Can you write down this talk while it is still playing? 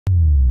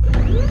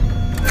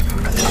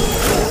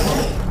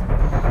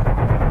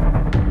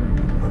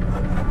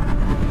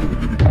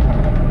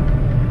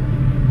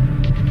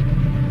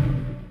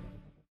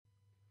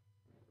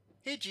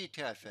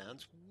GTI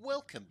fans,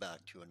 welcome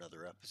back to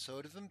another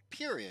episode of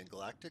Empyrion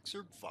Galactic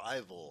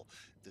Survival.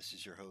 This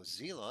is your host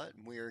Zealot,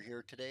 and we are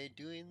here today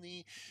doing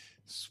the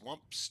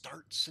swamp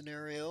start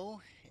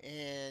scenario.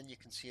 And you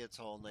can see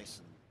it's all nice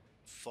and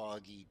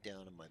foggy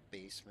down in my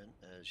basement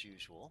as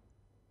usual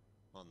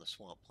on the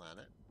swamp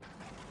planet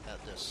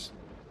at this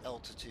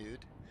altitude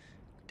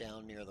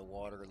down near the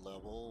water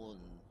level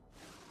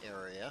and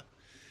area.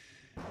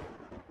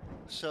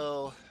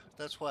 So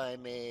that's why I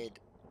made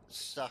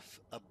stuff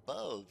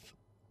above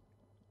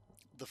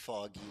the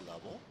foggy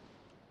level,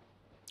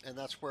 and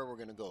that's where we're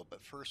going to go.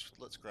 But first,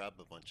 let's grab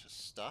a bunch of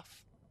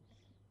stuff,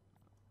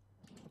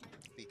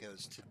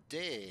 because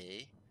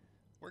today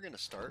we're going to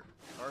start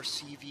our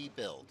CV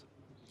build.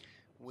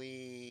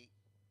 We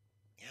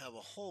have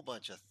a whole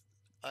bunch of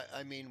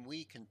I mean,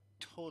 we can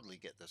totally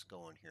get this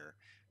going here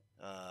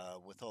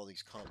with all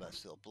these combat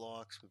steel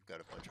blocks. We've got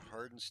a bunch of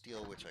hardened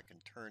steel, which I can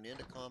turn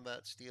into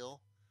combat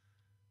steel.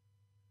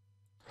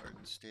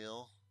 Hardened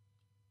steel.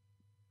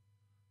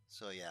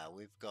 So yeah,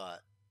 we've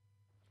got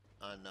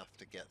enough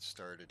to get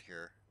started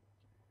here.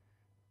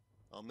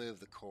 I'll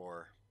move the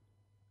core.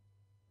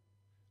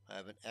 I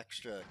have an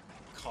extra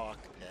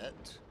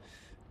cockpit.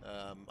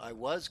 I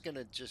was going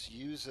to just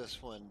use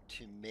this one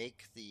to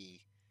make the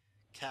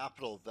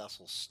capital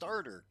vessel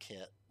starter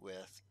kit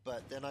with,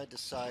 but then I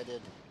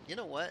decided, you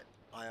know what?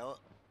 I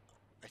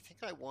think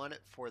I want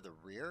it for the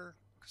rear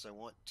because I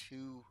want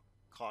two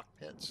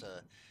cockpits.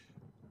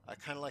 I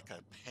kind of like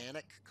a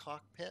panic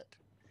cockpit,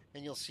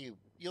 and you'll see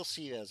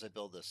as I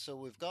build this. So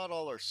we've got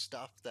all our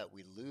stuff that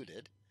we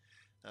looted,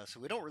 so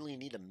we don't really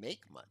need to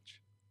make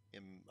much.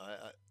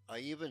 I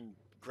even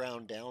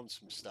ground down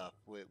some stuff.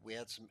 We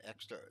had some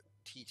extra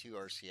T2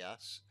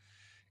 RCS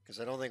because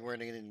I don't think we're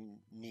going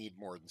to need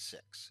more than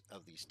 6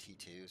 of these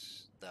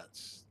T2s.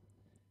 That's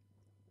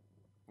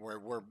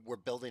we're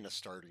building a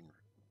starting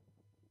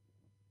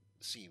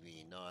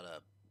CV, not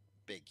a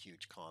big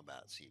huge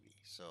combat CV.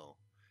 So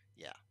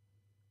yeah.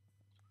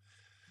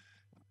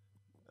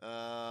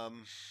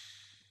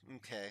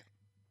 Okay.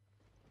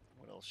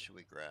 What else should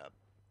we grab?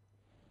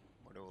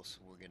 What else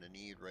we're going to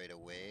need right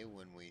away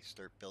when we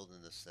start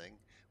building this thing?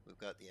 We've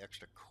got the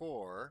extra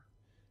core,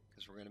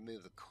 because we're going to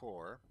move the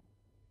core.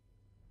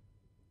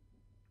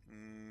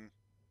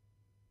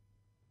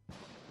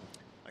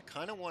 I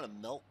kind of want to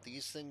melt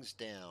these things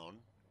down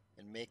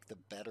and make the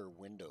better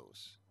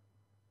windows,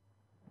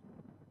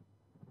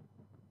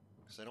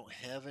 because I don't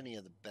have any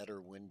of the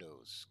better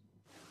windows.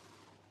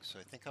 So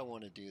I think I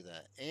want to do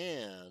that.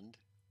 And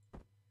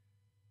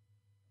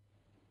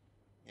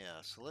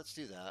yeah, so let's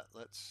do that.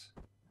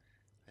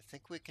 I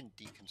think we can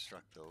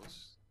deconstruct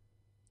those.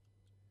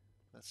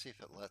 Let's see if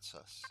it lets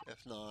us.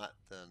 If not,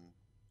 then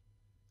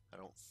I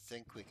don't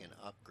think we can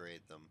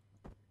upgrade them.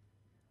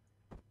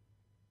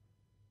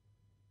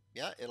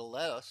 Yeah, it'll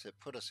let us. It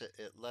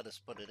let us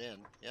put it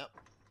in. Yep.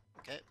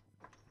 Okay.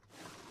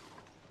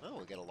 Oh,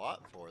 we get a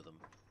lot for them.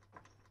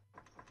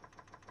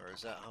 Or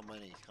is that how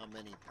many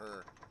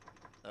per?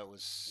 That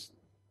was,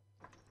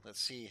 let's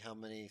see how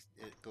many.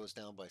 It goes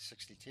down by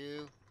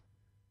 62.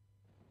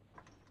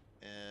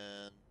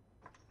 And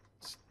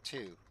it's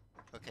 2.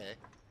 Okay.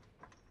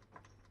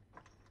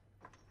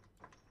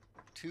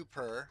 2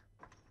 per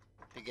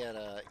to get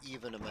a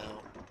even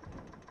amount.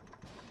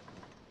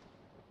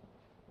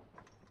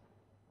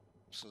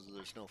 So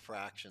there's no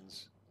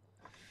fractions.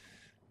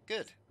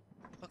 Good.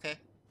 Okay.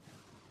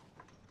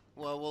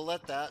 Well, we'll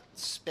let that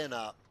spin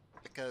up,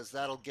 because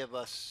that'll give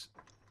us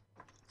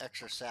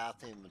extra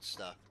sathium and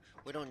stuff.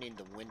 We don't need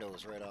the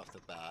windows right off the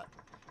bat.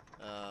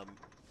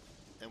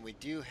 And we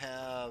do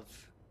have...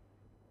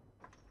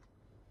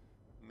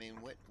 I mean,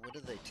 what do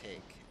they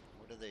take?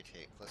 What do they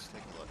take? Let's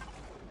take a look.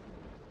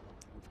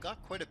 We've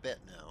got quite a bit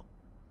now,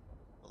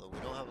 although we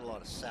don't have a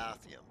lot of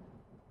sathium.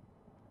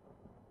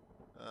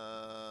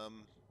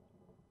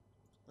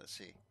 Let's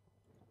see.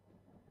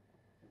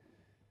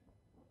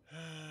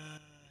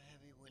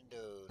 Heavy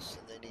windows. So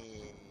they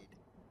need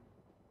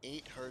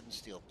 8 hardened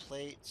steel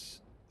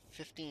plates,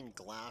 15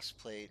 glass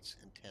plates,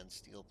 and 10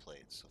 steel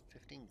plates. So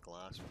 15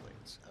 glass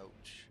plates.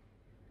 Ouch.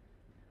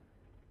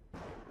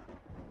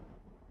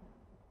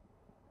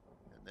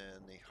 And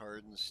then the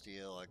hardened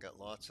steel, I got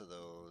lots of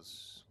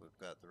those. We've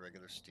got the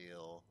regular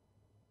steel.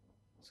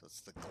 So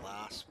it's the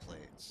glass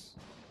plates.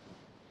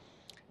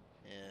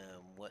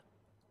 And what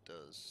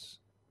does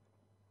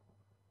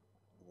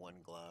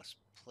 1 glass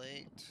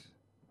plate?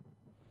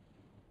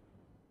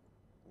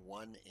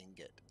 1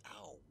 ingot.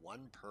 Ow,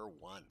 1 per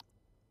 1.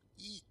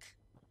 Eek.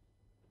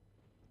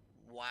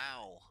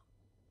 Wow.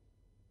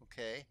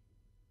 Okay.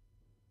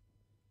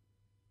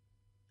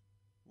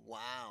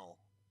 Wow.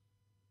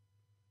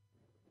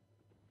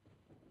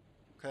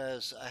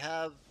 Because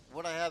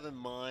what I have in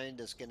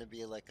mind is going to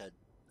be like a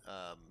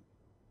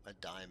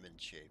diamond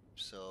shape.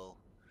 So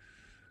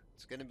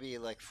it's going to be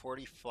like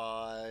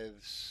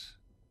 45s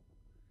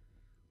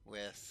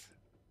with,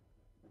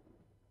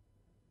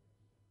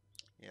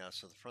 yeah,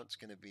 so the front's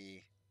going to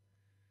be,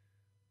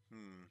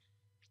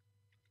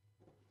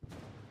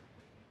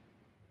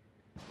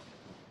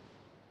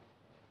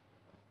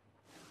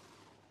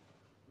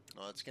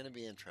 Oh, it's going to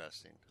be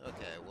interesting.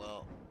 Okay,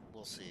 well,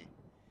 we'll see.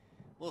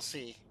 We'll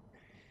see.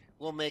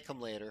 We'll make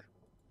them later.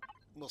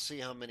 We'll see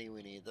how many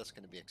we need. That's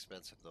going to be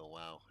expensive, though.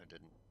 Wow, I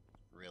didn't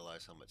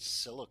realize how much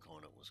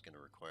silicone it was going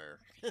to require.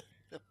 God.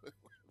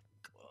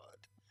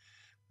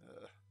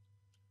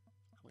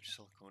 How much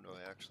silicone do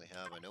I actually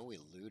have? I know we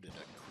looted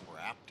a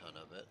crap ton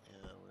of it.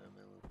 Yeah, I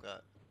mean, we've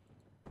got...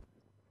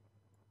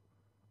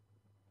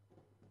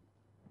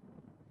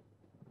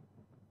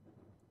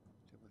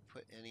 Did we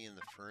put any in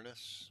the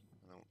furnace?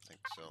 I don't think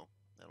so.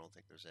 I don't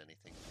think there's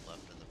anything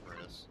left in the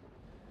furnace.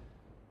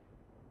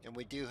 And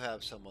we do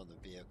have some on the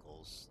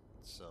vehicles,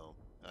 so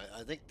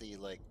I think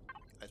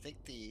I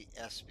think the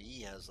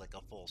SV has like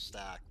a full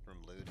stack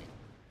from looting.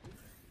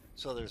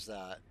 So there's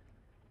that.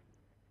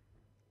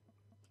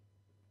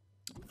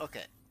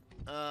 Okay.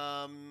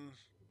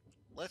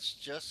 Let's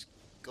just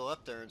go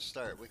up there and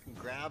start. We can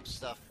grab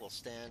stuff while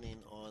standing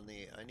on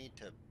the... I need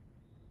to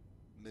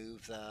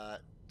move that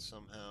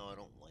somehow. I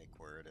don't like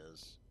where it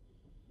is.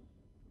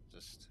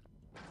 Just,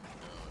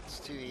 it's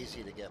too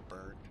easy to get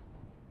burnt.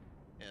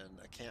 And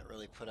I can't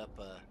really put up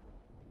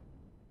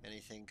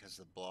anything because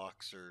the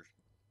blocks are...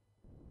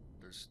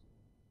 There's...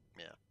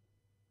 Yeah.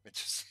 It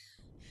just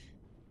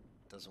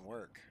doesn't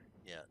work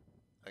yet.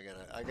 I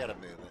gotta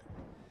move it.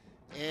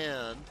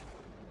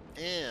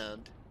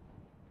 And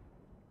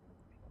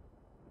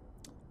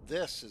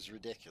this is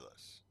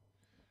ridiculous.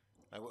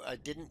 I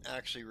didn't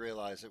actually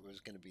realize it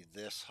was going to be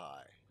this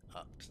high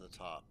up to the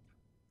top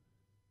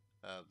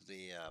of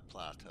the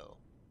plateau.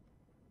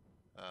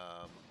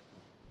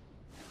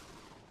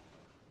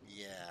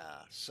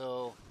 Yeah,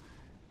 so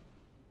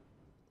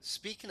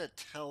speaking of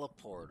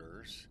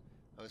teleporters,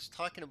 I was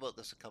talking about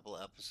this a couple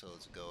of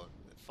episodes ago.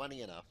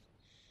 Funny enough,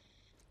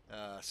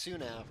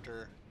 soon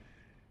after,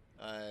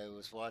 I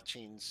was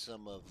watching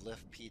some of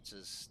Lift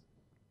Pizza's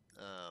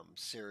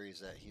series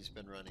that he's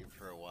been running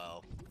for a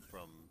while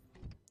from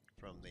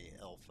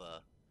the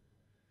Alpha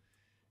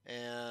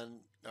and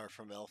or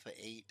from Alpha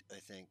 8, I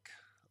think,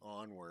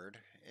 onward,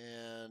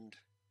 and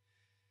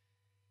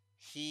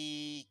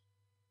he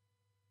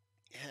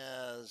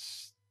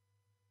has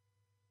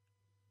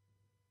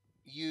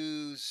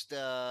used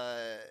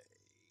I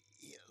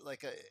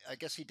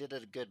guess he did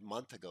it a good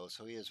month ago,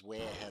 so he is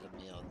way ahead of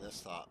me on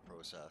this thought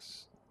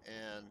process.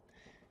 And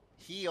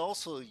he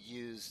also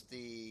used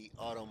the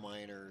auto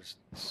miners,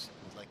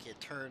 like he'd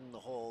turn the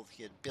whole,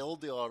 he'd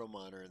build the auto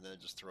miner and then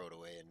just throw it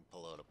away and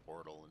pull out a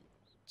portal and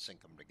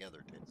sync them together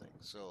type thing.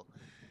 So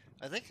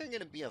I think I'm going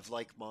to be of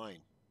like mind,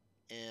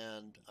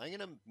 and I'm going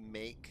to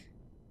make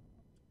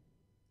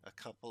a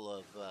couple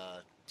of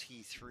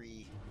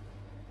T3.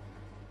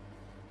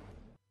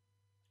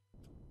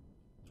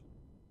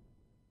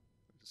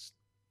 Just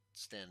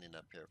standing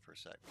up here for a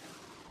sec.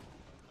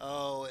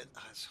 Oh,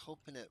 I was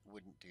hoping it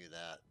wouldn't do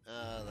that.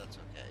 That's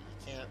okay.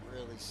 You can't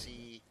really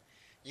see.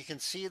 You can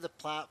see the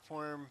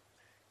platform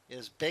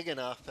is big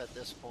enough at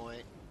this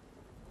point.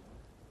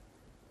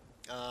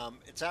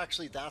 It's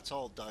actually, that's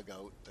all dug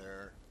out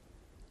there.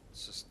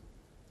 It's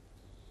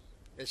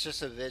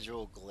just a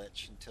visual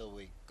glitch. Until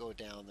we go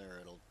down there,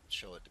 it'll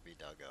show it to be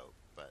dug out.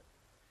 But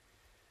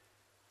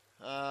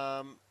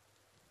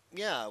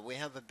yeah, we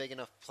have a big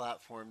enough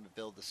platform to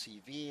build the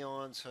CV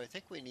on, so I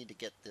think we need to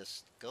get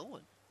this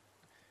going.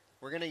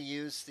 We're going to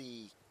use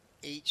the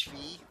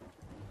HV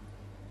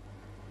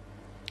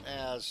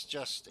as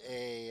just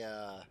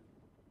a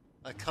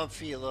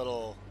comfy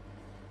little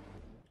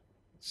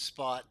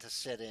spot to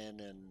sit in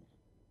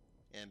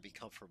and be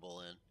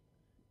comfortable in.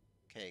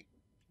 Okay,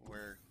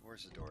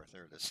 where's the door?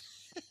 There it is.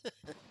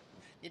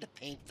 Need to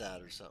paint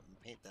that or something.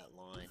 Paint that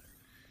line.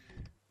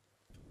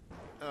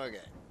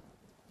 Okay.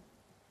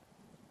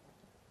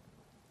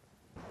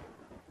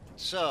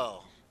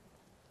 So,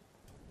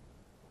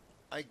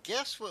 I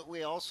guess what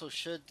we also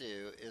should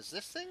do is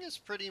this thing is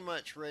pretty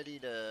much ready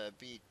to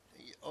be...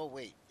 Oh,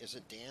 wait. Is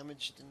it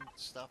damaged and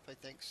stuff, I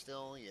think,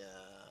 still? Yeah.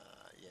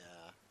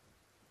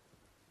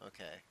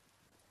 Okay.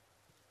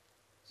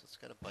 So it's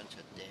got a bunch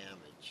of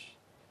damage.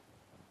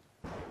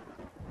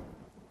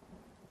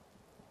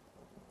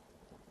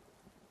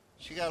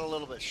 She got a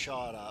little bit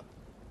shot up.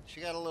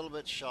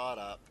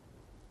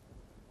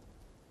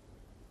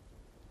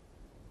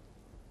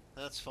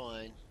 That's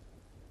fine.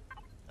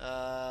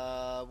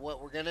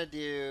 What we're going to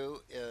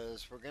do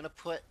is we're going to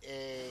put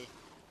a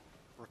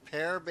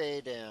repair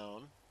bay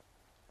down,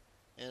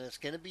 and it's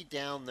going to be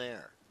down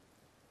there.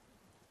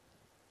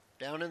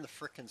 Down in the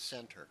frickin'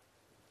 center.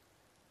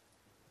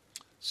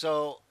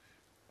 So,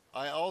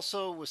 I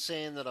also was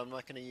saying that I'm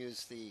not going to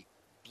use the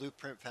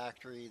Blueprint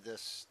Factory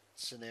this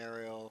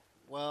scenario.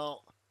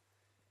 Well,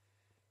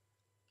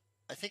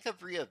 I think I've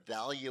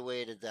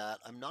reevaluated that.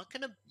 I'm not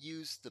going to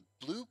use the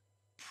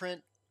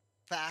Blueprint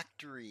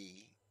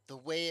Factory the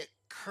way it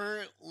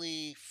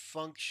currently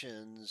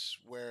functions,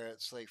 where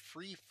it's like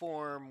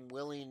free-form,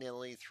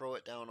 willy-nilly, throw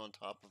it down on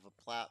top of a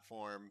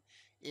platform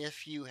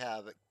if you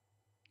have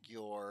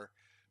your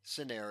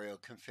scenario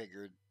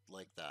configured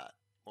like that,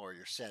 or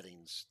your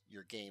settings,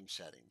 your game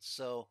settings.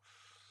 So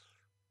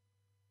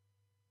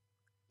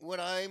what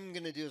I'm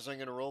going to do is I'm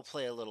going to role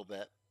play a little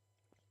bit,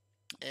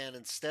 And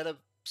instead of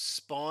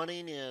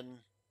spawning in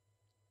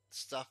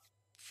stuff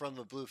from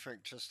the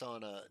blueprint just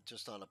on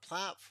a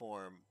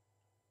platform,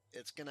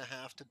 it's going to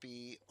have to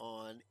be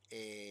on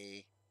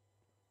a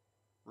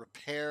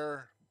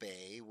repair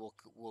bay.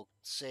 We'll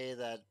say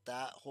that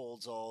that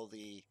holds all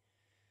the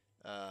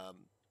um,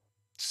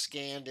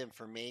 scanned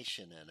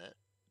information in it,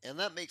 and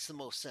that makes the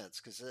most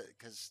sense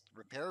because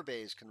repair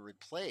bays can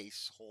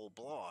replace whole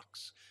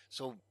blocks.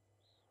 So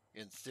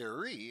in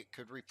theory, it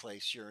could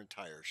replace your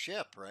entire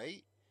ship,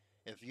 right?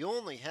 If you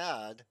only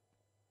had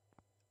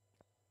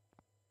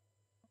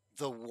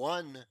the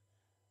one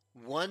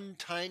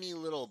tiny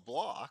little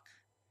block,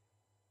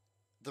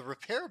 the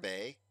repair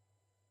bay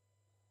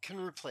can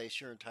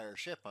replace your entire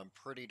ship. I'm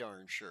pretty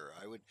darn sure.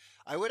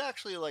 I would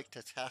actually like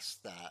to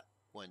test that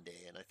one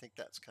day, and I think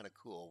that's kind of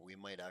cool. We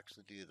might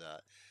actually do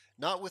that.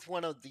 Not with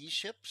one of these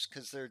ships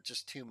because they're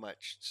just too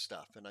much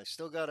stuff, and I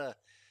still got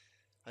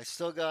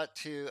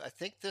to. I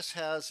think this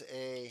has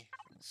a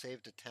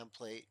saved a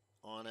template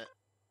on it,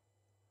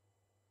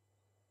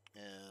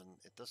 and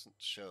it doesn't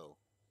show.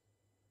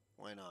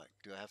 Why not?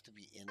 Do I have to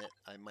be in it?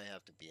 I might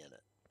have to be in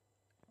it.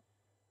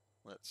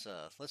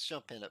 Let's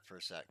jump in it for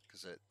a sec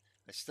because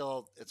it's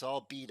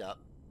all beat up.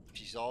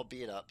 She's all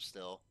beat up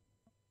still.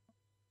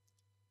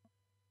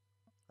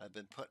 I've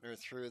been putting her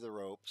through the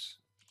ropes.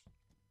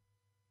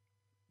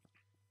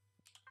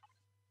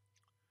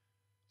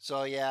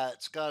 So yeah,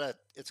 it's got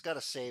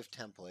a save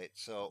template.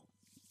 So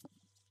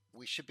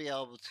we should be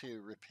able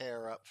to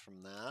repair up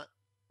from that.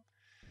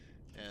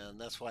 And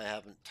that's why I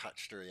haven't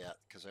touched her yet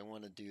because I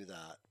want to do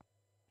that.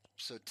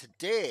 So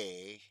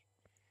today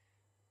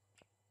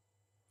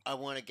I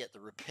want to get the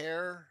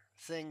repair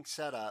thing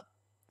set up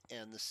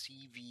and the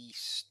CV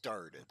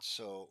started.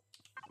 So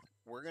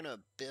we're going to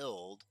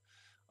build.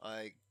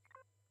 I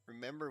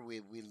remember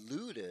we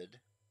looted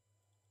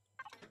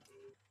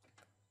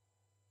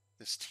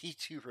this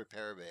T2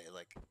 repair bay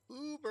like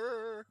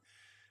Uber.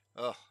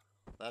 Oh,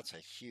 that's a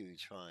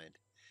huge find.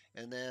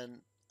 And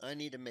then I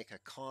need to make a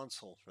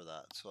console for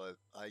that. So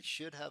I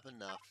should have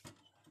enough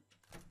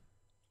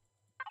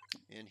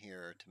in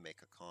here to make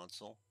a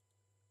console.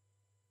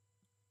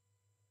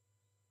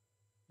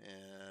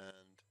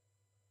 And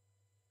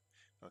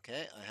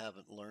okay, I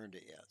haven't learned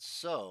it yet.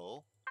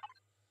 So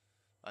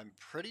I'm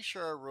pretty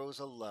sure I rose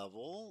a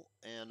level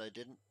and I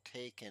didn't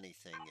take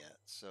anything yet.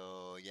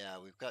 So yeah,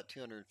 we've got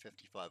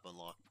 255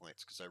 unlock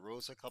points because I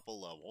rose a couple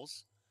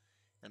levels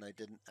and I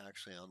didn't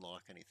actually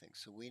unlock anything.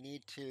 So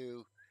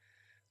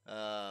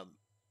um,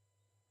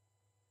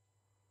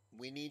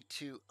 we need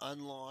to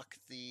unlock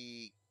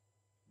the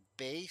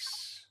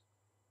base.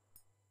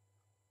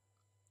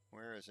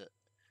 Where is it?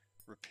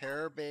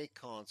 Repair bay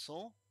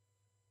console,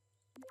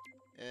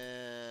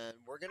 and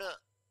we're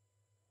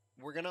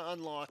gonna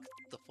unlock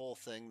the full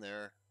thing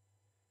there.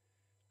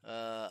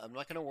 I'm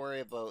not gonna worry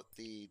about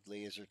the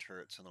laser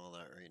turrets and all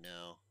that right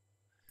now.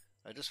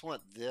 I just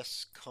want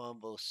this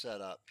combo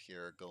set up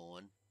here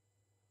going.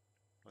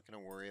 I'm not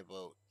gonna worry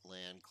about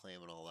land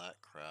claim and all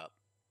that crap.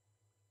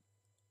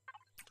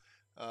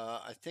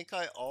 I think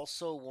I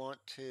also want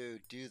to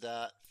do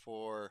that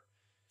for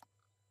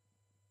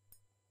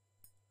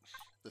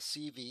the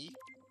CV.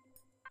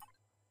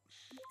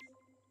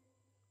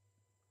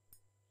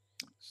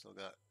 Still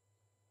got,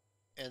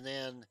 and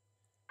then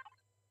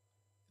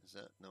is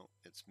that no?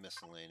 It's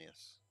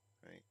miscellaneous,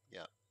 right?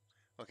 Yeah.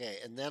 Okay,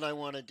 and then I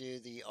want to do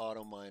the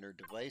auto miner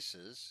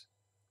devices,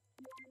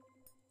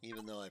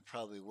 even though I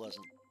probably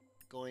wasn't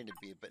going to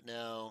be. But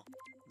now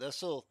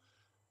this will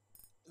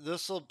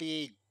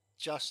be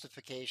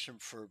justification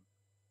for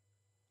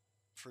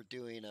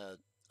doing a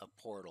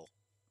portal.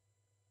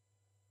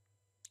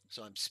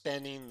 So I'm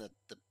spending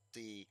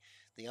the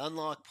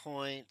unlock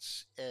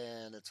points,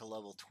 and it's a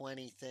level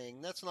 20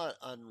 thing. That's not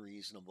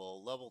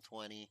unreasonable. Level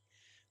 20.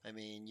 I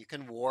mean, you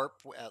can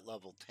warp at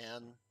level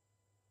 10.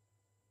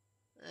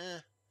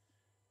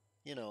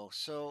 You know,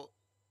 so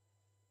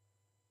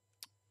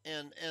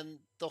and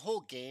the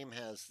whole game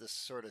has this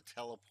sort of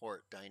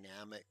teleport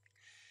dynamic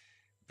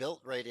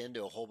built right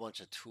into a whole bunch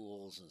of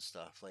tools and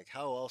stuff. Like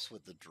how else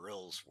would the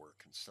drills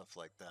work and stuff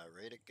like that,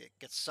 right? It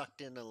gets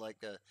sucked into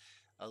like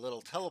a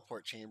little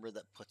teleport chamber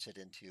that puts it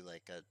into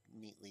like a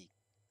neatly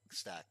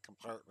stacked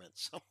compartment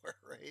somewhere,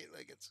 right?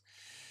 Like it's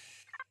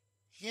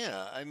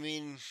yeah, I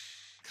mean,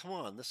 come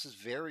on, this is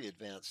very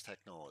advanced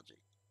technology.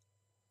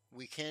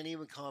 We can't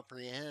even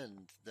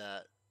comprehend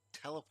that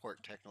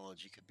teleport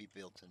technology could be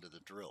built into the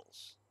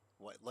drills.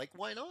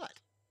 Why not?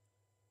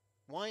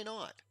 Why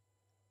not?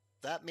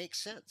 That makes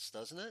sense,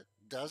 doesn't it?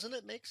 Doesn't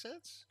it make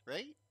sense?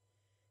 Right?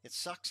 It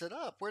sucks it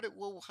up.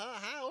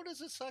 How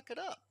does it suck it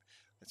up?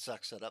 It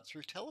sucks it up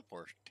through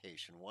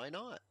teleportation. Why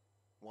not?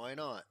 Why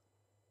not?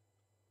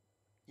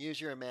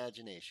 Use your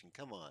imagination.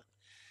 Come on.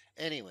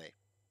 Anyway,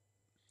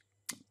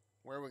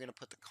 where are we going to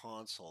put the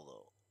console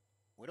though?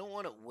 We don't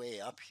want it way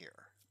up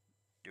here,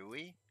 do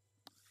we?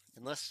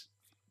 Unless,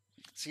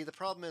 see, the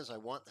problem is I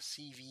want the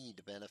CV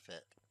to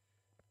benefit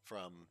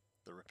from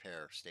the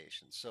repair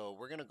station. So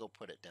we're going to go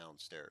put it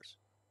downstairs.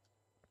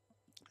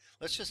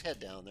 Let's just head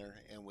down there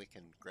and we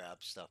can grab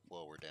stuff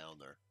while we're down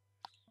there.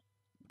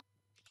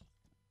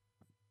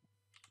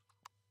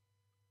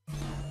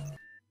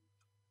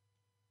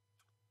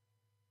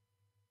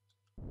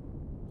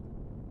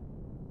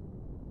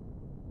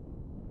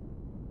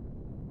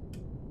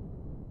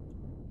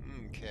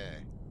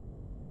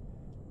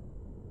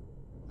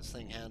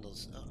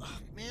 handles. Oh,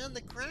 man,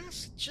 the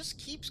grass just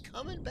keeps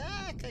coming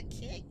back. I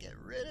can't get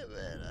rid of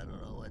it. I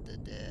don't know what to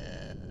do.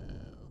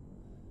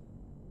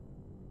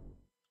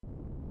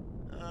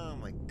 Oh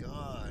my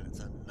god, it's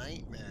a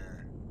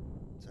nightmare.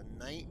 It's a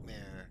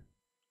nightmare.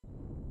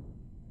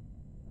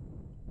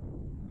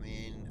 I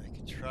mean, I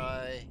could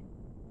try.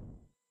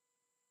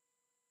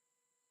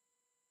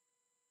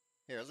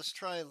 Here, let's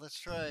try this.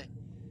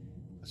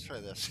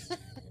 We're gonna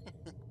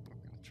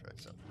try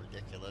something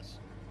ridiculous.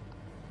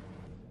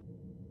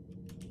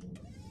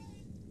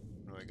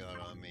 What do I got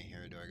on me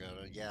here? Do I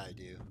got it? Yeah, I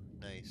do.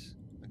 Nice.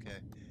 Okay.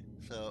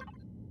 So,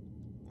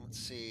 let's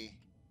see.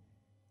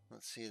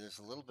 Let's see, there's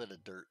a little bit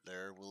of dirt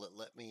there. Will it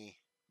let me...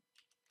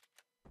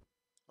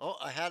 Oh,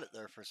 I had it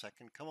there for a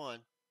second. Come on.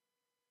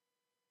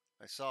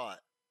 I saw it.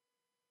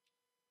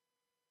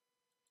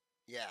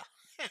 Yeah.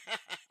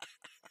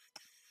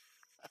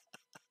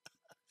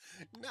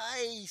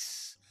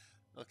 Nice.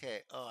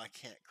 Okay. Oh, I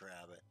can't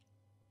grab it.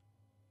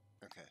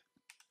 Okay.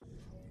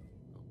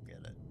 Go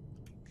get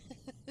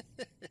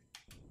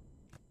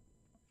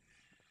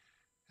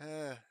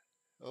it.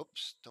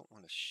 Oops. Don't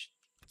want to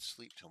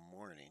sleep till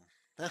morning.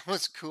 That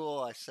was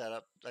cool. I set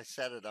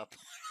it up.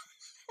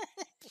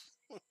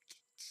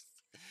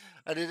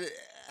 I did it.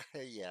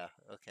 Yeah.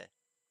 Okay.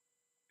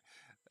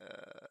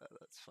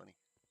 That's funny.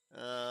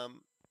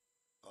 Um.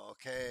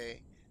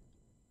 Okay.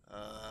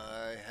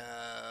 I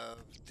have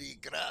the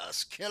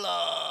grass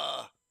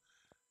killer.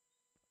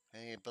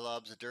 Any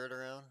blobs of dirt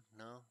around?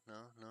 No,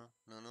 no, no,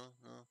 no, no,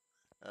 no.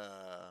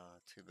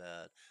 Too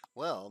bad.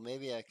 Well,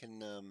 maybe I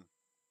can,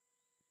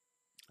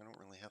 I don't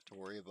really have to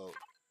worry about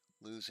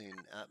losing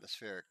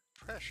atmospheric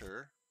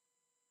pressure.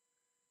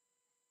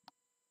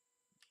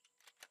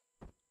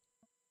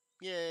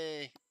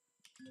 Yay!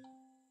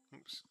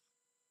 Oops.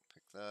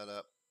 Pick that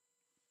up.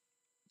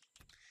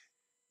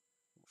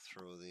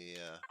 Throw the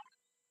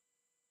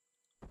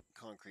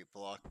concrete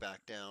block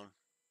back down.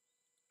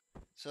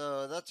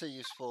 So that's a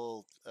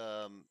useful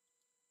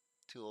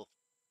tool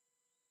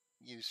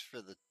used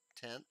for the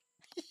tent,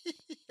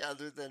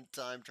 other than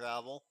time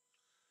travel.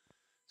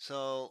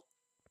 So,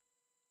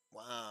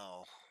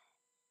 wow.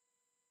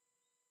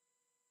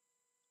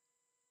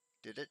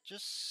 Did it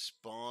just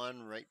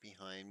spawn right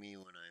behind me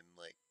when I'm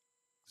like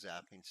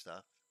zapping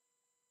stuff?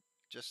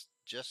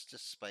 Just to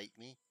spite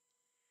me?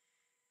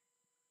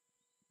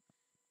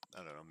 I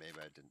don't know, maybe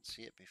I didn't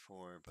see it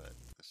before, but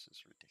this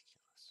is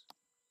ridiculous.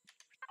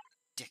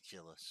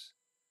 Ridiculous.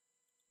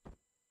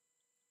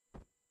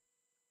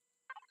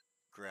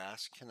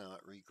 Grass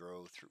cannot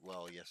regrow through,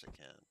 well, yes it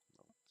can.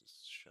 I'll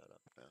just shut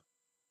up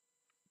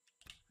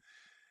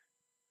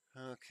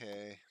now.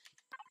 Okay.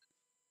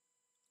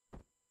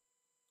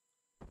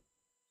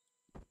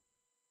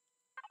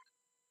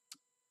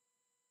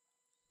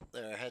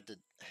 There, I had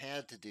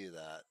to do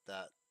that.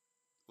 That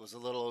was a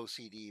little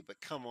OCD, but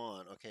come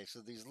on. Okay,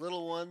 so these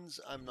little ones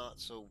I'm not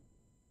so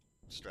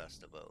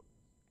stressed about.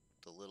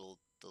 The little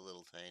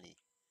tiny,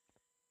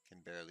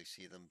 can barely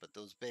see them, but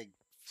those big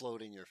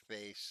float in your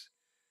face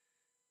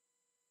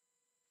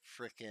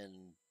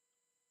frickin'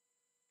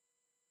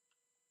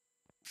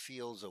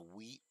 fields of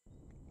wheat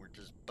were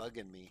just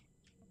bugging me.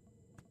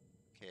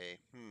 Okay,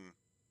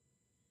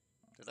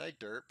 did I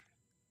derp?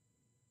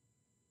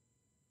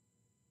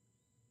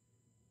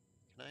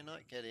 Can I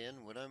not get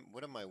in? What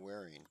am I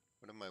wearing?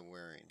 What am I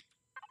wearing?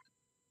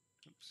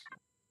 Oops.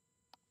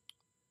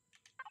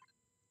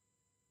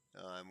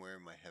 Oh, I'm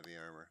wearing my heavy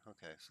armor.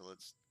 Okay, so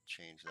let's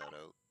change that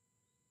out.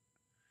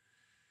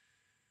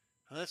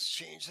 Let's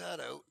change that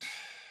out.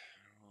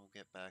 We'll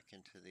get back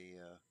into the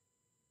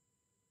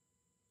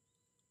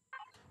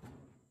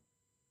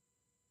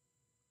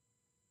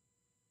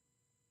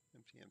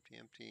empty, empty,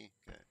 empty.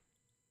 Okay.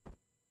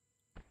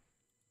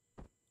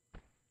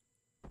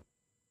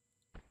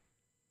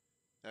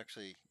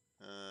 Actually,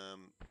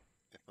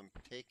 if I'm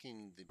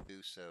taking the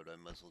boosts out, I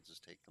might as well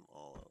just take them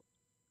all out,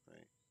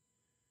 right?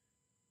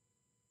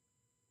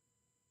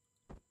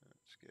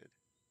 That's good.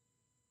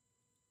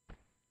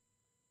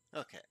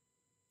 Okay.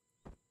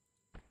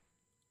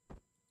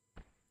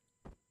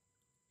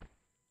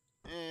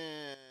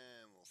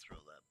 And we'll throw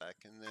that back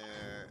in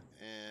there,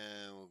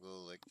 and we'll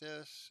go like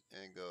this,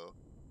 and go,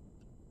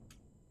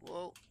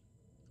 whoa,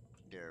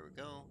 there we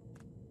go.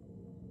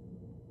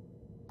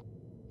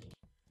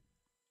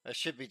 I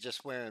should be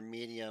just wearing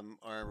medium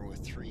armor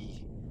with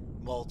 3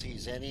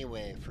 multis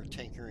anyway for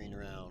tinkering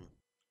around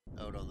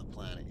out on the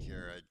planet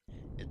here.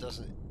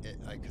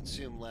 I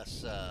consume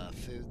less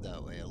food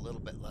that way, a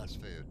little bit less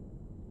food.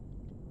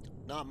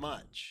 Not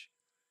much.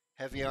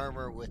 Heavy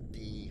armor with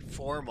the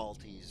 4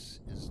 multis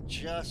is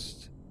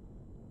just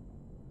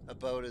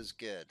about as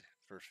good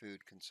for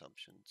food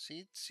consumption.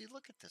 See,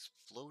 look at this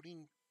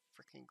floating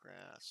freaking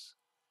grass.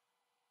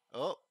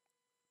 Oh,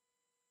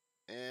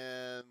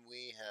 and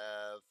we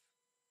have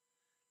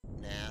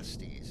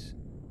nasties.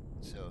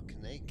 So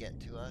can they get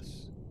to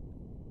us?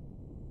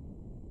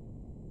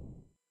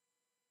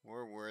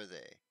 Where were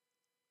they?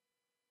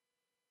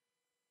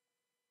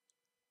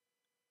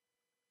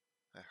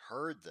 I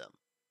heard them.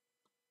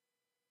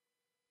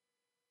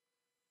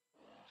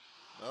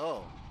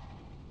 Oh.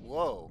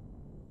 Whoa.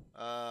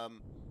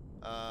 Um.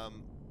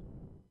 Um.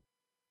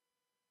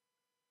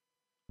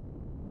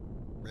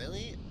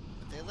 Really?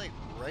 Are they like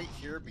right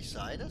here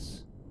beside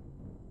us?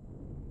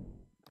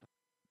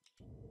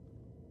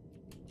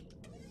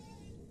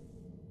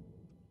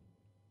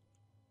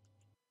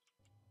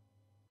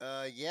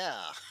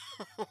 Yeah.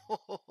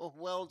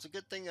 Well, it's a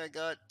good thing I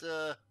got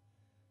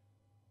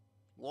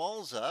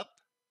walls up.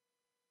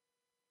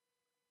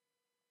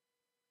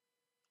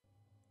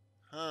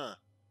 Huh.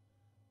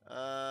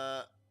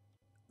 Uh,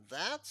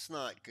 that's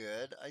not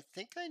good. I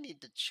think I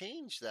need to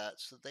change that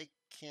so they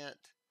can't.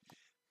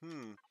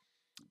 Hmm.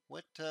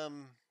 What, do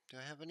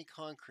I have any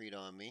concrete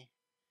on me?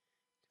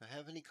 Do I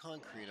have any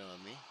concrete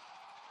on me?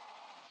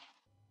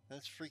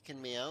 That's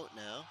freaking me out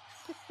now.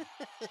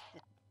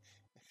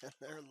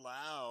 They're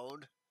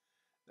loud.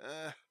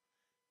 Uh,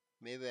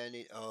 maybe I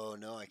need. Oh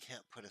no, I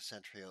can't put a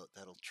sentry out.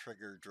 That'll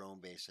trigger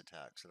drone base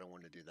attacks. I don't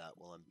want to do that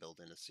while I'm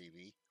building a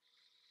CV.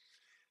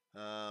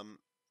 Um,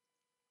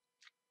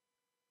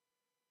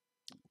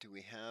 do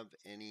we have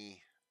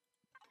any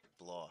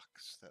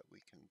blocks that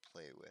we can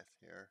play with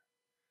here?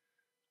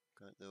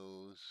 Got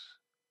those.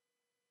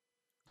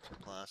 Some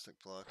plastic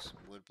blocks,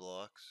 wood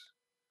blocks.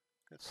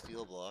 Got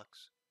steel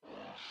blocks.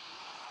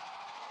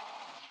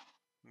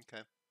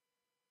 Okay.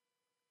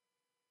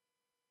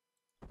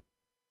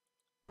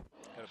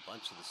 Got a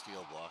bunch of the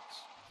steel blocks.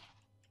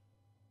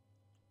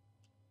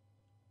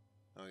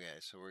 Okay,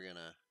 so we're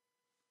gonna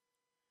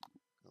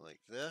go like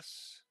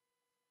this.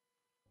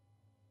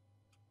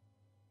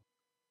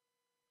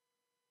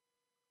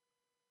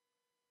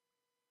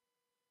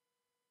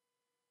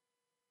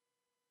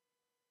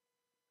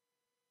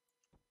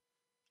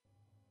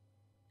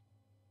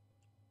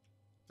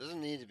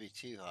 Doesn't need to be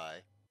too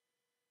high.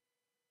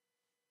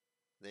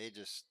 It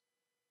just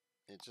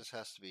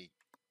has to be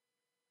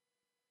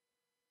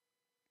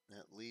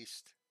at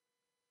least.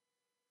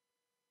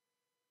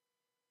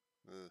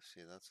 Ooh,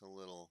 see, that's a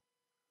little.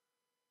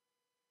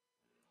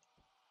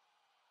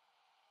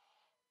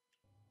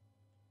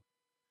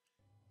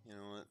 You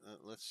know what?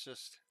 Let's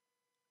just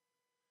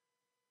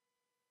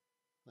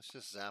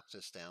zap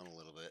this down a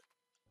little bit,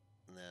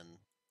 and then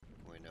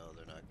we know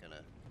they're not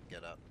gonna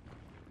get up.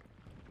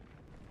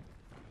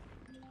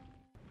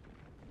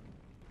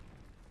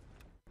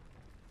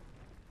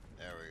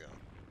 There we go.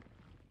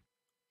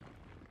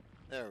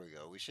 There we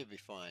go. We should be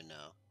fine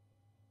now.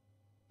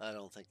 I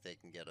don't think they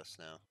can get us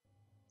now.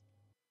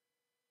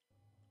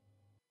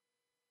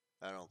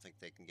 I don't think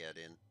they can get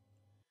in.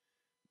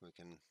 We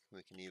can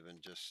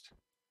even just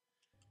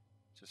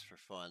for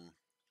fun.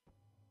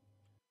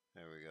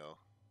 There we go.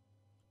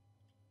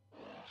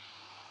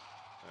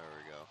 There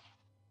we go.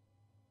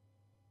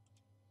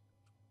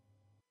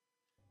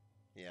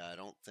 Yeah, I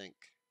don't think.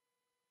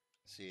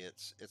 See,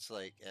 it's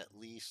like at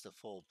least a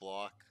full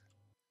block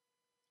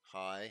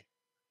high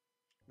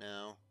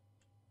now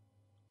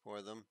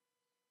for them.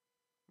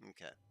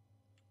 Okay.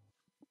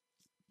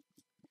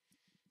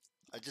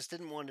 I just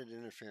didn't want it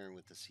interfering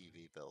with the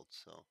CV build,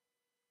 so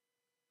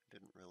I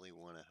didn't really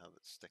want to have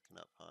it sticking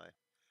up high.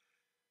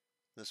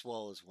 This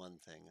wall is one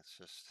thing. It's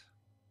just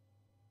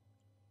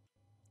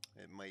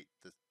it might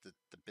the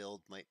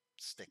build might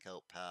stick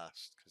out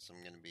past because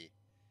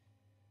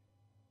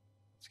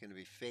it's gonna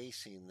be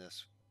facing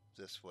this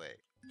way,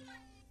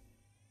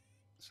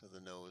 so the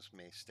nose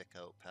may stick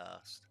out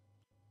past.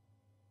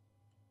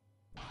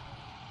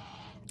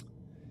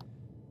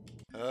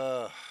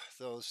 Ugh,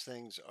 those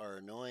things are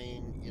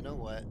annoying. You know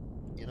what?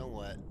 You know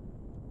what?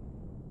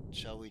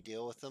 Shall we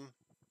deal with them?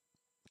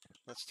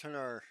 Let's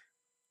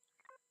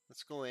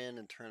go in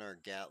and turn our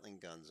Gatling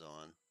guns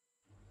on.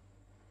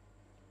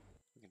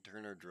 We can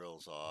turn our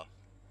drills off.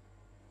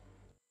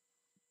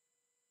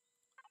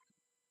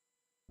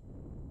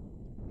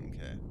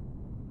 Okay.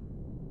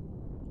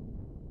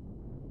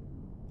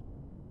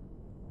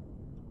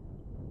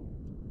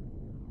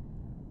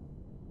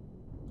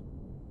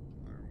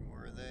 Where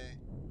were they?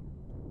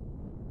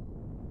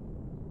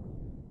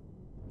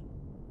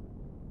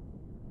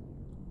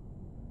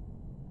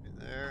 Right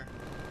there.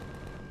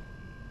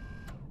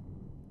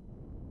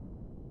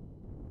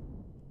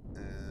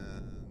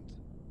 And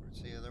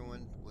where's the other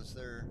one? Was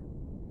there?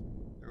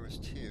 There was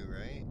two,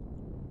 right?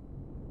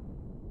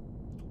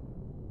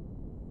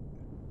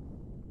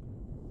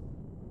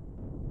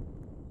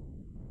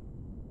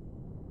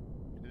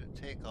 Did it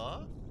take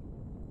off?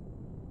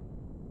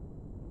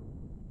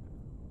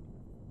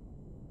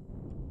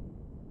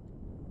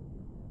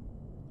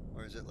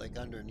 Or is it like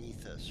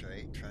underneath us,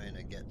 right? Trying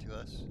to get to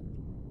us?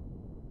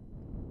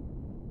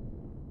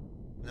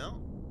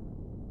 No?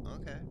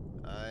 Okay.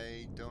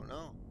 I don't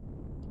know.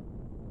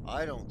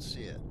 I don't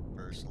see it,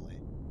 personally.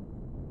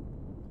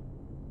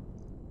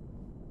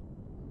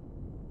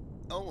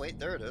 Oh, wait,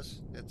 there it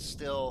is. It's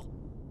still...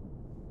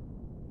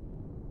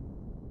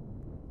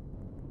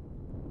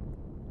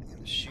 I'm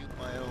gonna shoot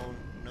my own...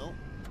 Nope.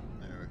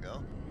 There we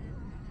go.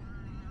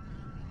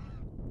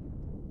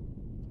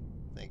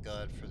 Thank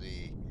God for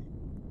the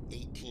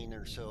 18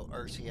 or so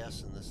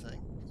RCS in this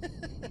thing.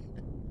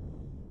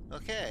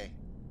 Okay.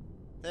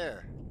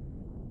 There.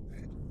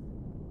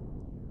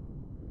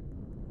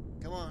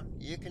 Come on,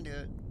 you can do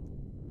it.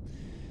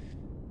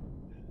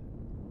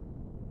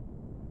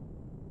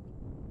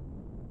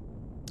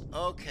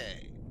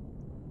 Okay.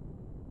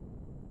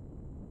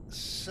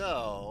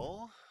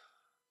 So,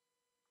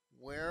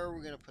 where are we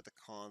going to put the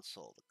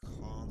console? The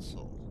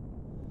console.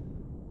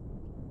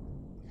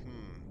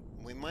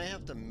 We might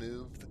have to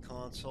move the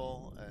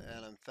console,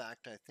 and in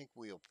fact, I think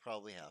we'll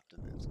probably have to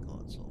move the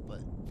console.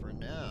 But for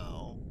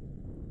now,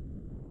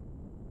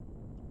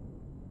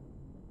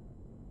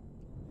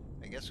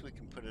 I guess we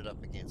can put it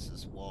up against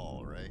this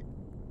wall, right?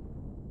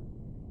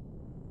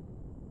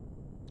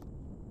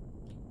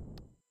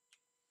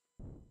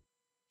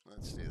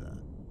 Let's do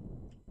that.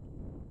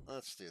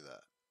 Let's do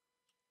that.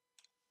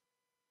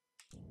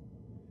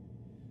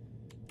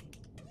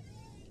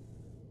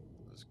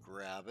 Let's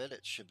grab it.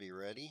 It should be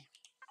ready.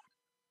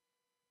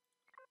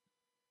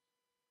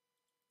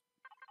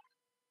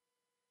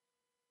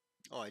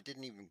 Oh, I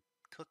didn't even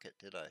cook it,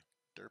 did I?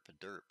 Derp a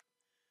derp.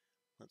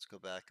 Let's go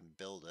back and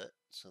build it.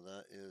 So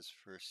that is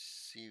for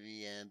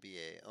CV and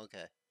BA.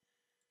 Okay.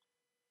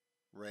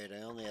 Right,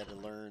 I only had to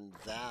learn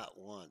that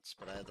once,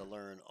 but I had to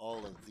learn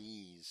all of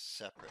these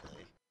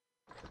separately.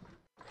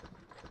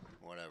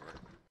 Whatever.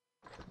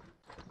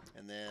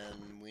 And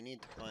then we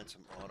need to find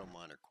some auto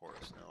miner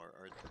cores. Now,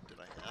 did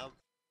I have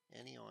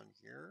any on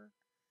here?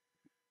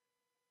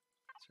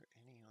 Is there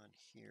any on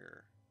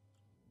here?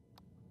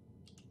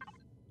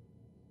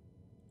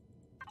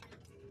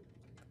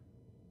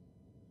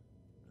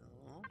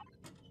 No.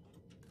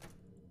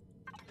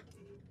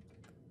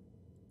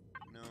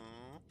 No.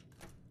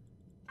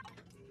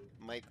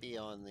 Might be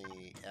on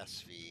the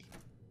SV.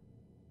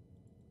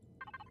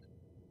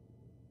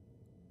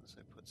 Unless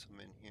I put some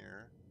in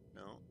here.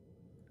 No.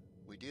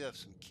 We do have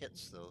some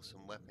kits though,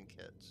 some weapon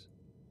kits.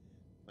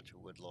 Bunch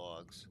of wood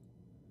logs.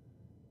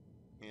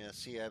 Yeah,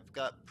 see, I've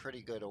got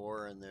pretty good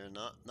ore in there.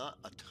 Not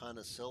a ton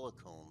of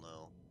silicone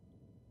though.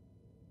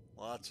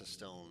 Lots of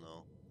stone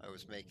though. I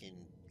was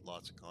making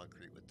lots of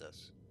concrete with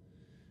this.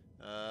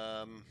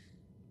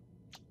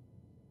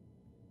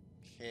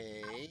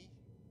 Okay.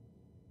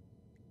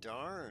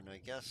 Darn, I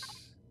guess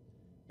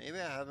maybe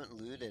I haven't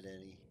looted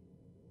any.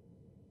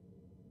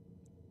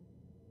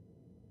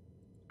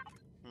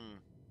 Hmm.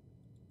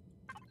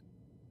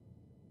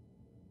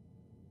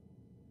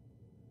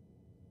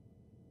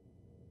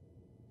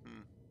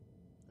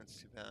 That's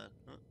too bad.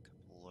 Oh, a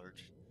couple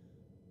large.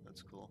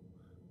 That's cool.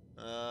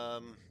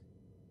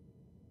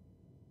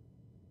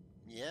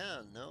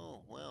 Yeah,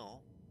 no,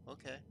 well,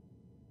 okay.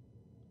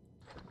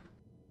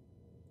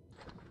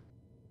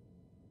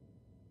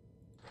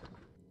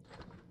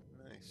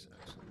 Nice.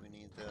 Actually, we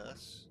need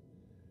this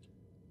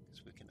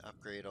because we can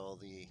upgrade all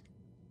the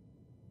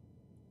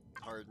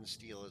hardened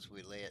steel as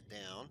we lay it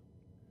down.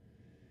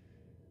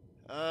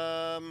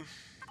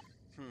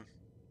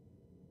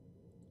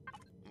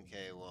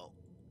 Okay, well,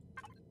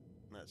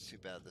 that's too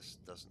bad this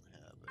doesn't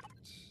have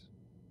it.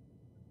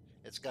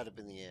 It's got to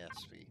be in the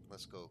ASV.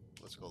 Let's go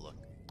look.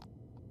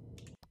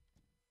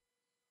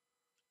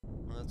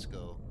 Let's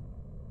go.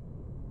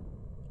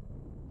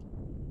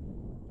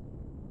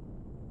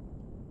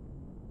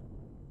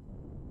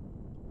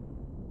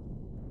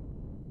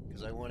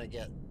 Because I want to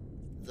get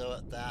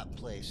that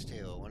place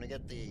too. I want to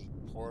get the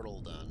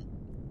portal done.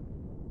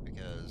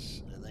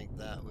 Because I think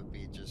that would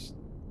be just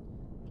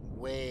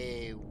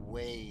way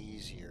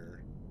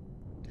easier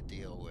to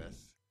deal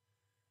with.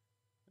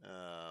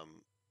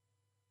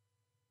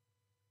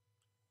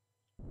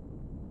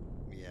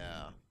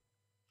 Yeah.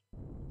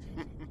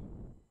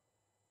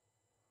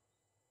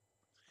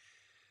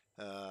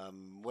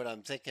 What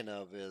I'm thinking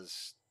of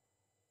is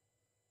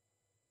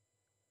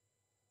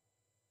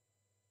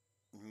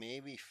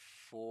maybe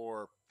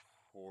 4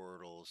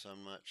 portals.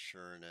 I'm not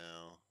sure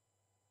now.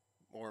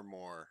 Or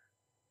more.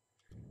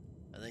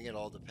 I think it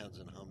all depends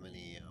on how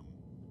many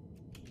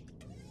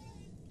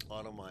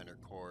auto miner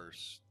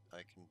cores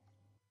I can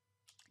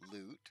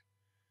loot.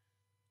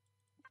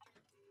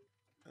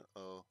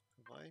 Uh-oh.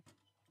 Have I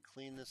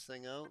cleaned this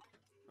thing out?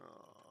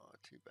 Oh,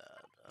 too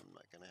bad. I'm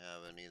not going to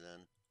have any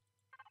then.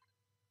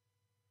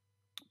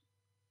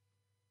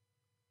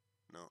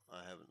 No,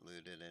 I haven't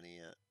looted any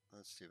yet.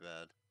 That's too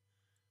bad.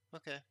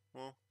 Okay,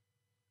 well,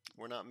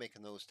 we're not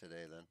making those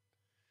today then.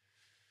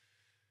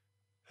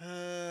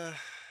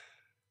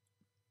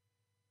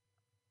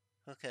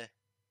 Okay.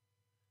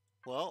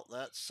 Well,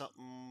 that's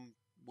something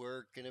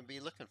we're going to be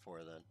looking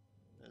for then.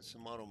 There's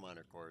some auto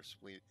miner cores.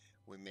 We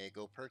may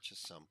go purchase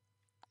some.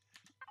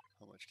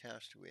 How much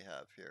cash do we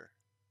have here?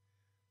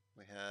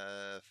 We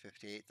have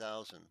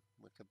 58,000.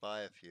 We could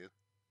buy a few.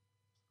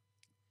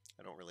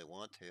 I don't really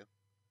want to.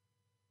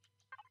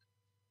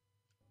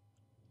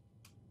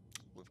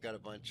 We've got a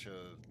bunch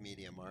of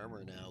medium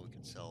armor now we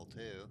can sell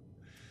too.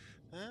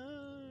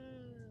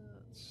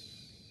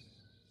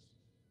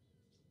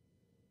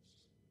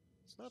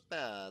 It's not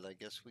bad. I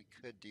guess we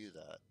could do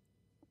that.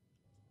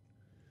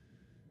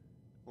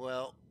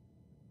 Well,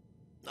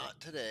 not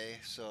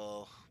today,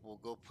 so we'll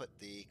go put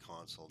the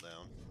console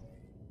down.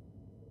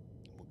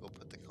 We'll go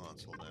put the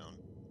console down.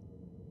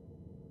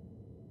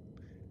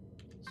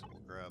 So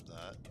we'll grab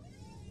that.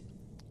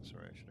 As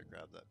sorry, I should have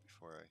grabbed that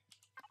before I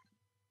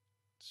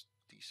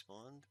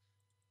despawned.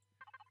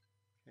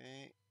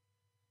 Okay,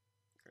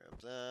 grab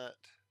that.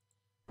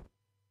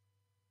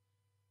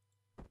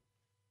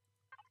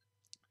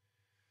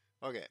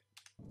 Okay.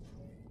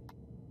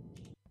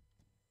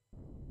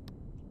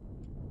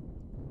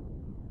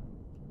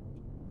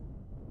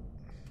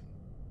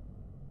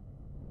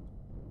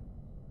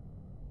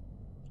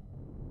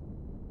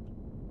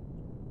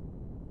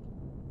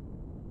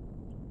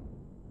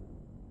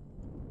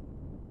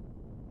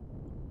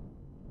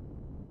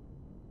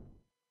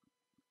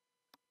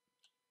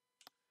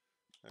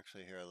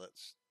 Actually, here,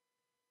 let's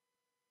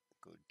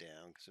go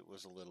down because it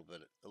was a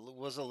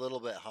little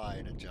bit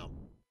high to jump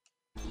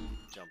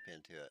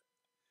into it.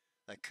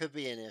 That could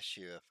be an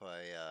issue if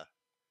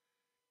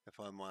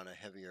I'm on a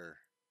heavier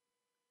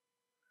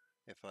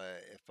if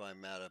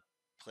I'm at a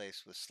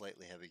place with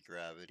slightly heavy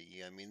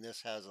gravity. I mean,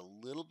 this has a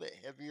little bit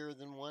heavier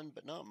than one,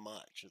 but not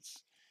much.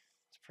 It's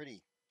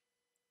pretty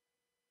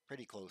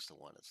close to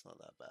one. It's not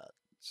that bad.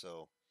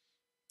 So,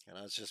 and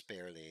I was just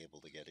barely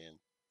able to get in.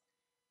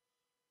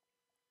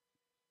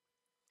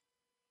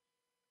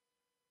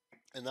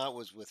 And that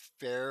was with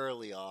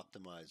fairly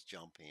optimized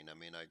jumping. I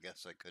mean, I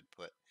guess I could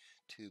put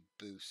 2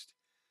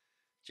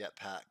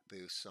 jetpack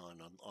boosts on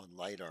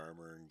light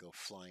armor and go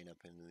flying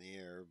up into the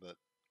air, but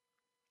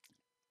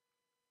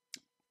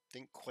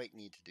didn't quite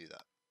need to do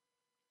that.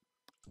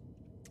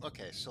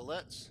 Okay, so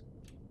let's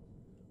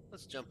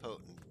jump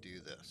out and do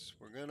this.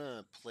 We're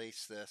gonna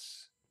place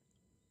this.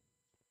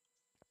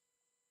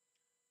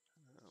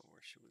 Oh,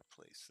 where should we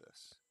place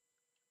this?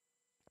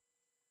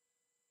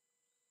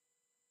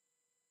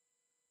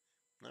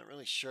 Not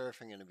really sure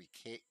if I'm going to be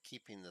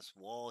keeping this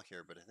wall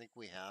here, but I think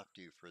we have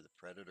to for the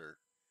predator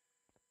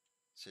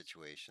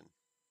situation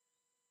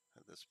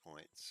at this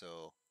point.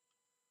 So,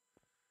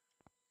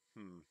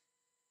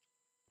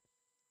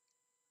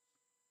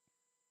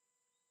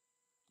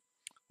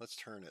 let's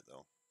turn it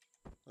though.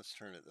 Let's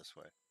turn it this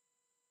way.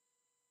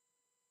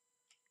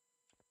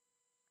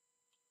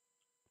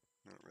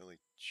 Not really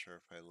sure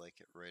if I like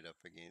it right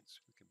up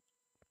against. We could.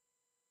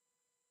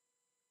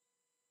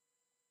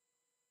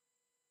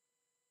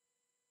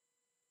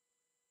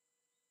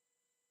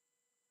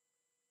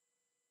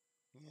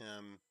 Yeah,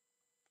 I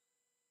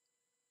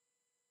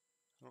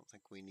don't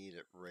think we need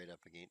it right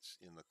up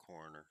against in the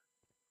corner.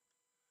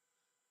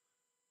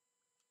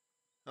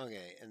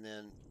 Okay, and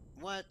then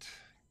what?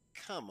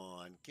 Come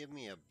on, give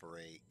me a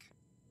break.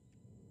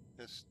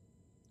 This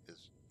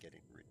is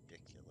getting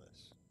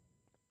ridiculous.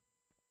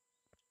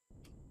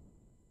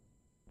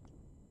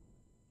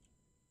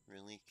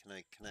 Really? Can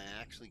I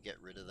actually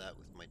get rid of that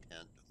with my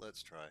tent?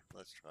 Let's try,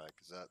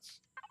 because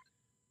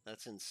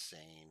that's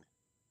insane.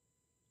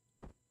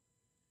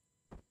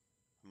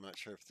 I'm not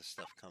sure if the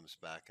stuff comes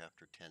back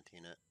after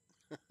tenting it.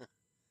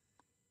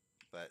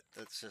 But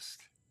that's just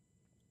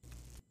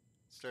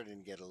starting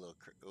to get a little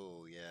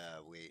oh yeah,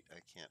 wait, I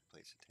can't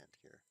place a tent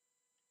here.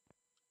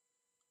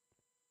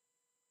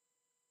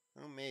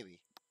 Oh,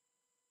 maybe.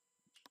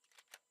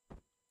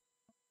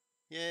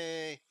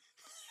 Yay!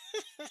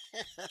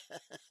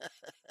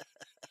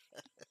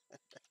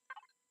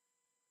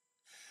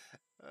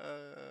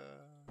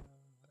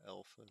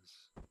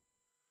 Alphas.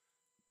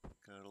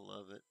 Gotta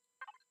love it.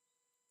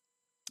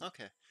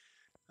 Okay.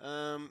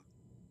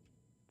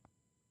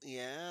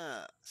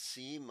 Yeah,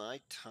 see,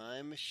 my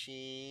time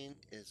machine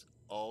is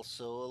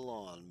also a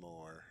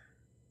lawnmower.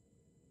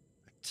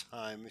 A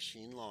time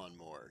machine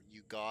lawnmower.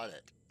 You got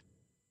it.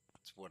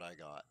 That's what I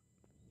got.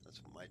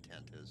 That's what my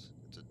tent is.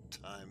 It's a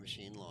time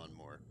machine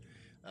lawnmower.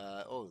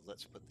 Oh,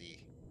 let's put the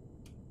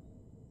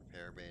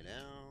repair bay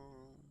down.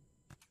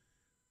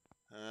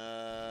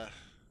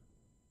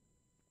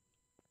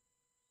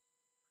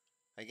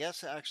 I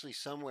guess actually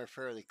somewhere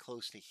fairly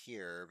close to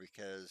here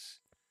because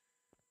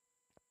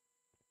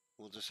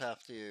we'll just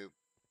have to,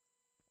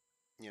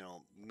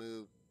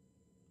 move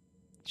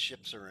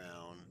ships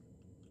around.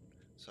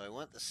 So I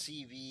want the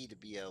CV to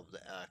be able to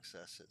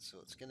access it. So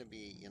it's going to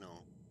be,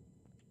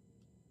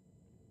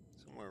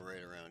 somewhere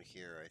right around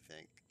here, I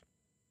think.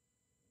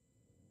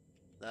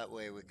 That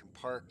way we can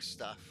park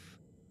stuff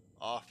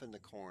off in the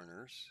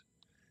corners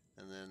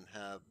and then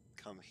have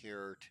come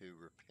here to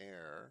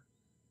repair.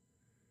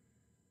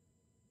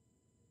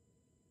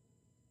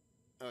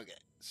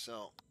 Okay,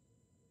 so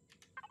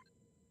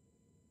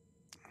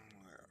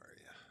where are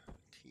you?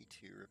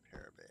 T2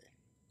 repair bay.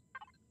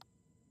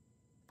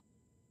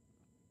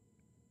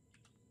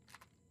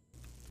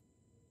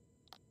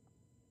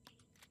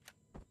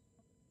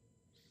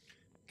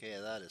 Okay,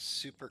 that is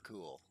super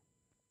cool.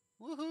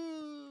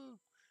 Woohoo!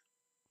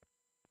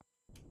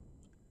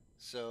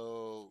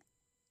 So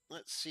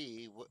let's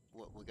see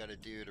what we got to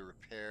do to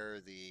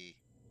repair the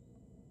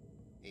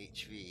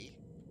HV.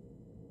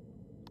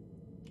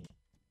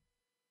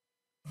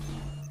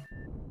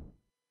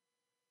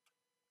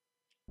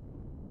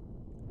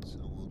 So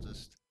we'll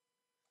just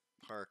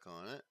park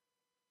on it.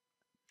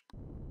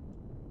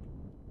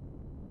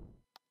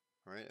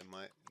 All right, am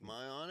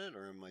I on it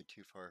or am I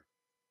too far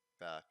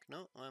back?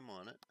 No, I'm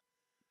on it.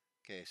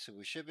 Okay, so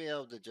we should be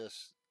able to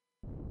just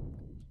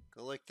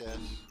Go like this.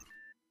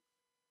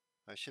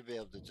 I should be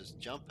able to just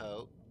jump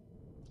out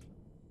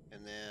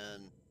and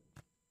then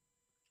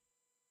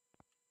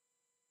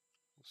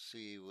we'll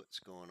see what's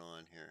going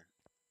on here.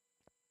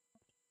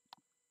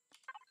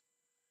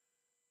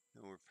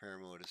 No repair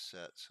mode is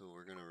set, so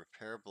we're going to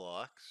repair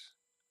blocks.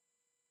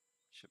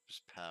 Ship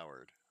is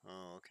powered.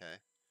 Oh, okay.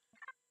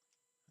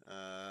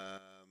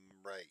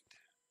 Right.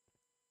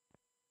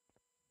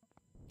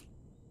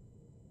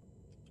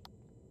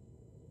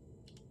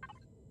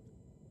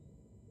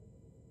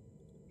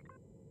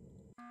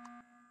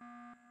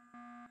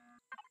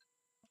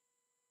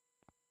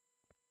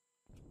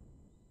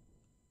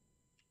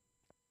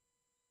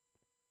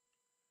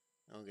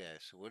 Okay,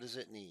 so what does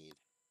it need?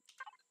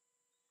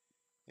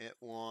 It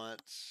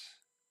wants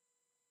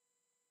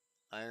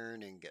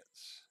iron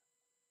ingots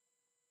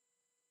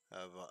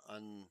of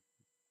an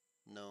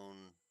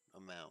unknown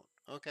amount.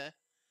 Okay.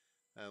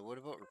 What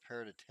about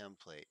repair to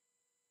template?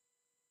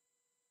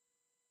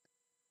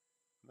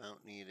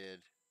 Amount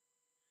needed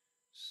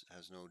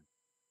has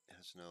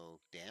no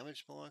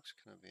damage blocks.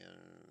 Can it be?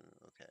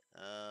 Okay.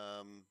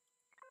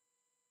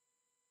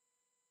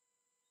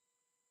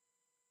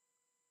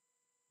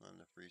 Not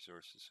enough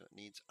resources, so it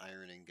needs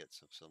iron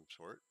ingots of some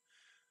sort.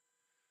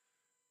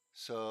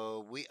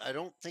 So I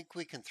don't think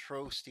we can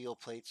throw steel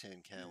plates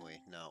in, can we?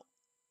 No.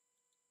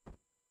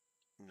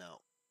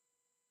 No.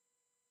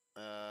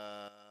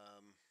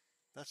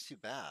 That's too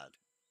bad.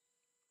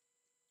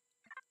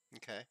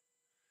 Okay.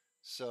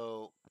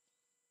 So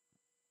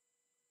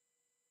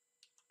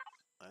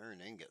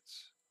iron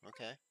ingots.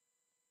 Okay.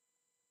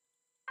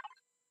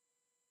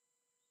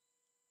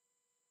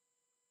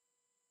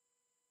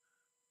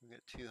 We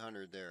got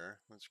 200 there.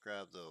 Let's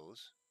grab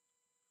those.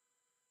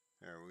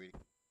 There,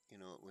 you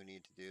know what we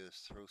need to do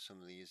is throw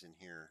some of these in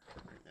here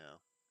right now,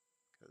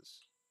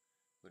 because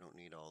we don't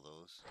need all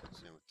those.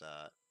 Same with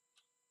that.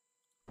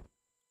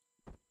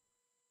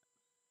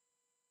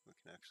 We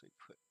can actually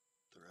put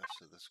the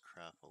rest of this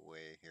crap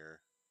away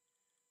here,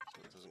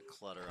 so it doesn't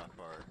clutter up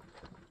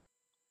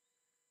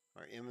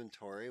our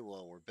inventory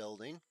while we're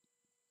building.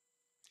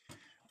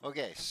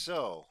 Okay,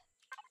 so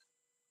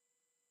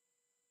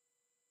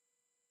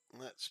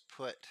let's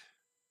put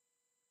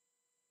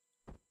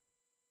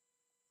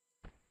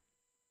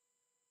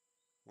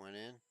one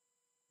in.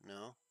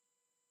 No.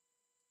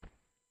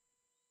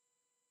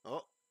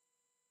 Oh,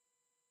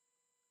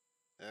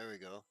 there we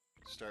go.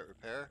 Start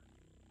repair.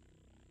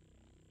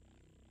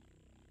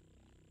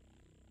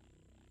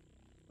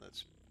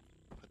 Let's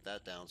put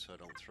that down so I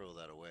don't throw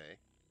that away.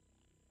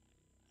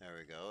 There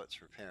we go.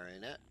 It's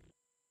repairing it.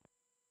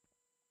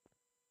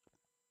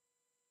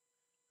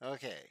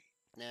 Okay.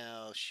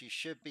 Now she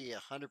should be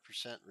 100%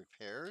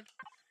 repaired.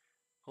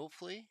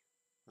 Hopefully.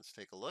 Let's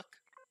take a look.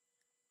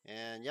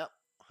 And yep,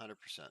 100%.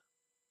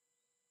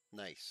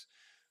 Nice.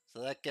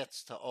 So that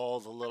gets to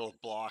all the little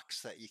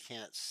blocks that you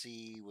can't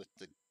see with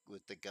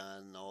the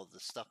gun, all the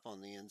stuff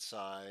on the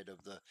inside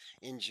of the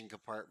engine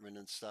compartment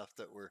and stuff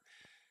that were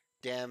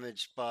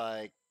damaged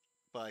by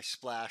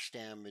splash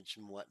damage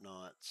and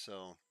whatnot.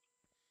 So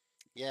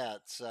yeah,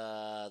 it's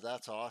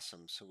that's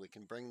awesome. So we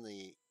can bring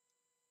the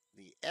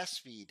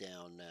SV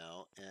down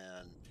now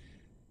and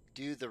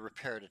do the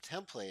repair to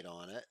template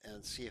on it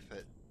and see if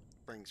it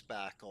brings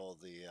back all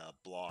the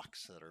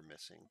blocks that are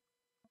missing.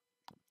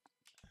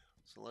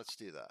 So let's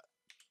do that.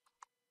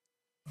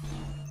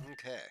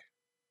 Okay.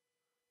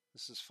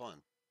 This is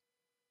fun.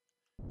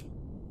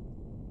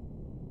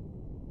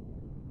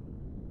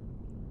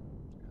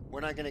 We're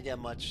not going to get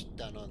much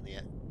done on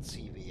the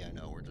CV, I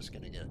know. We're just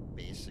going to get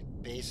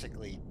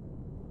basically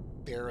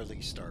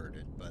barely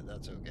started, but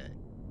that's okay.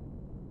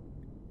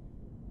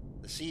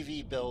 The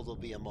CV build will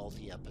be a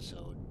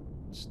multi-episode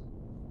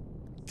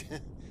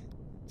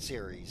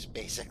series,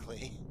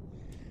 basically.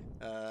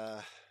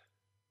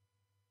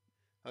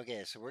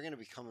 Okay, so we're going to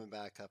be coming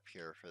back up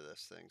here for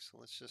this thing. So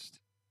let's just...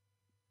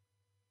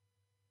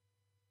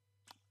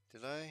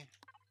 Did I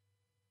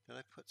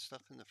put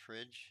stuff in the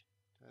fridge?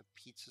 Do I have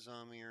pizzas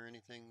on me or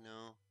anything?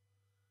 No.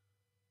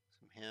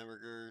 Some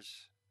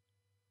hamburgers.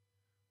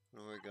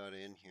 What do I got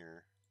in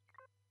here?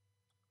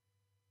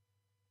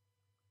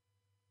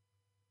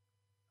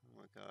 Oh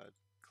my god.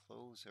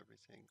 Close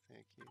everything.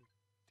 Thank you.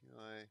 Do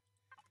I...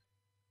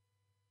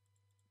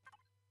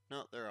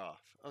 No, they're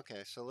off.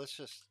 Okay, so let's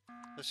just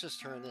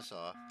turn this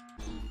off.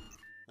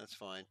 That's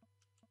fine.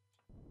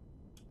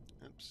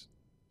 Oops.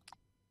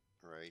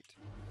 Right.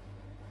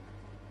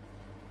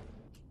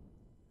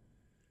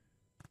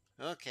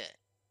 Okay.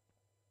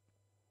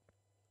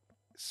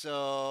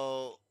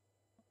 So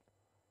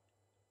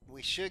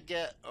we should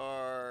get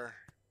our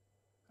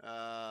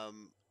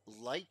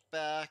light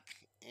back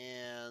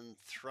and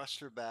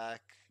thruster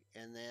back,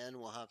 and then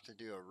we'll have to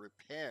do a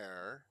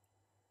repair,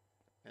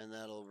 and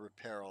that'll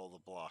repair all the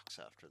blocks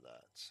after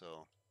that.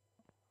 So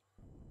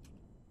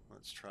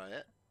let's try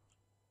it.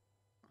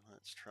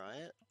 Let's try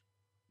it.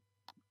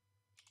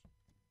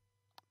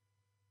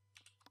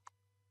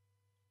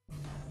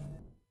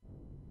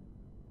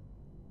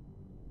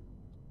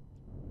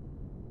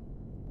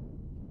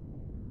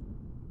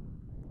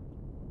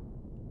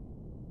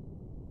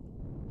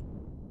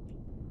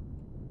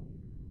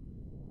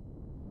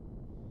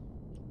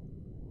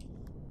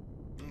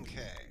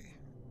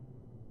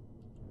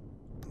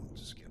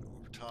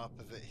 top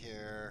of it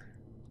here.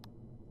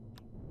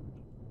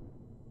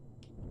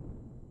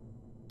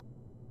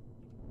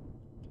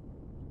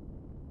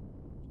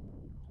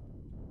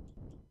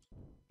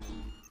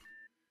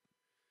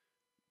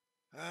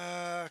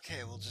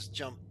 Okay, we'll just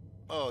jump.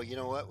 Oh, you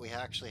know what? We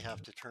actually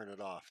have to turn it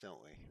off, don't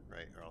we?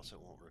 Right, or else it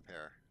won't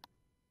repair.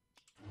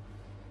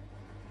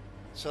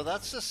 So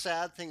that's the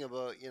sad thing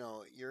about,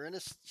 you're in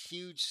a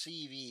huge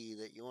CV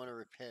that you want to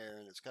repair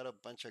and it's got a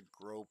bunch of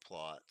grow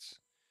plots.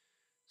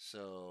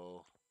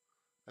 So,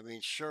 I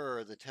mean,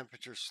 sure, the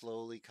temperature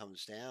slowly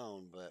comes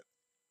down, but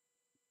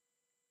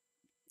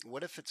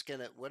what if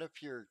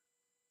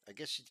I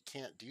guess you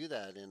can't do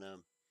that in a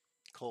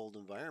cold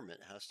environment.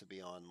 It has to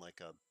be on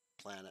like a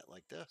planet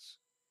like this.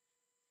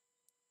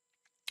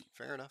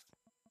 Fair enough.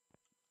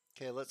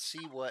 Okay, let's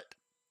see what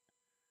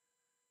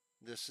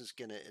this is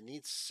gonna, it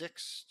needs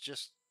 6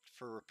 just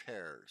for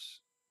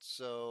repairs.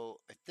 So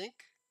I think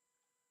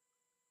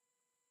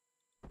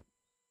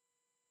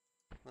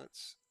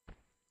let's,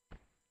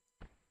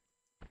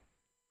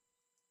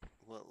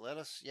 well, let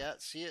us, yeah,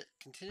 see, it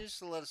continues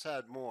to let us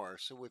add more.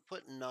 So we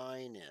put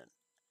 9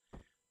 in.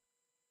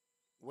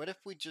 What if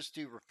we just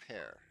do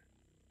repair?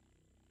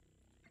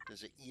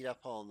 Does it eat up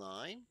all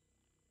 9?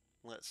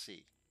 Let's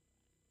see.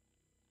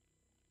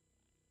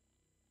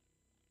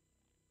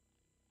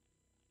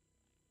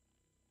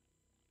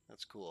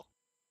 That's cool.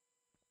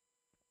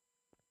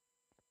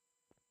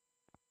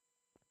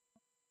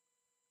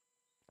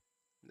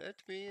 Let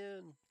me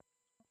in.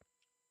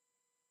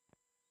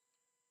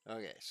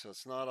 Okay, so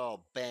it's not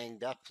all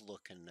banged up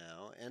looking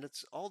now, and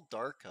it's all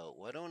dark out.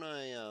 Why don't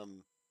I,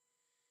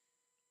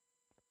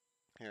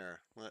 here,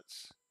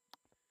 let's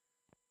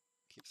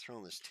keep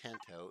throwing this tent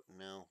out.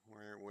 Now,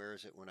 where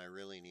is it when I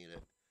really need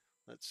it?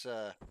 Let's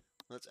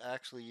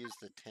actually use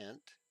the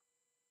tent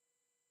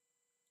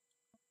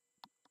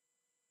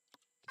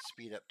to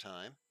speed up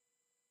time.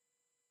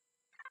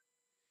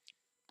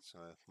 So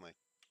I have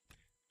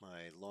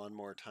my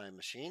lawnmower time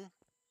machine.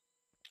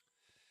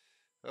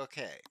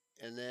 Okay,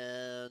 and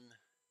then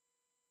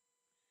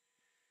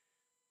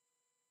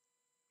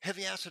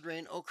heavy acid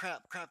rain. Oh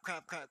crap, crap,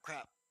 crap, crap,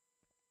 crap.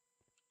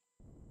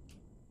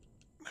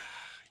 I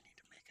need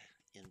to make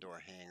an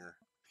indoor hangar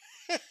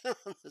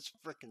on this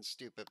frickin'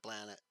 stupid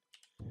planet.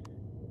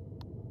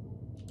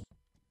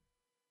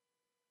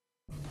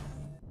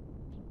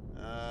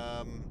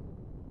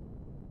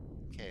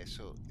 Okay,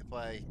 so if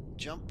I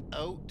jump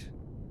out,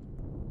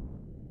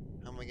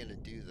 how am I gonna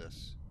do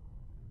this?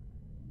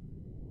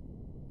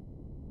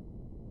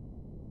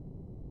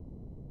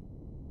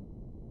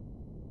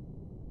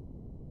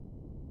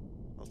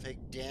 I'll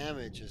take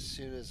damage as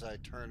soon as I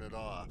turn it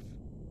off.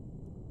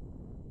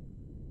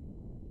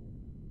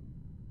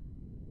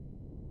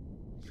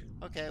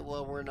 Okay,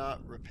 well, we're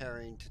not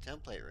repairing to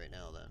template right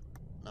now then.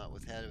 Not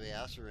with heavy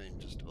acid rain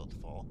just about to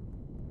fall.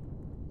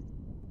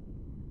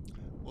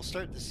 We'll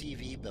start the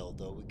CV build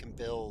though. We can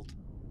build.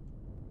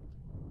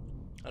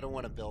 I don't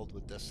want to build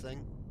with this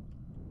thing.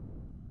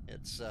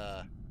 It's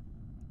not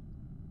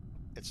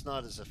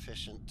as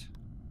efficient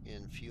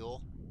in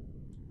fuel.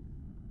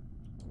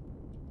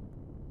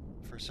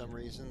 For some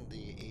reason,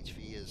 the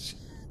HV is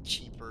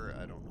cheaper.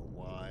 I don't know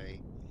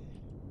why.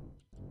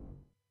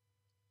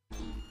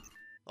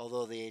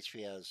 Although the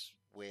HV has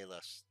way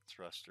less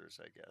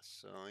thrusters, I guess.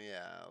 So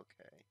yeah,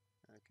 okay.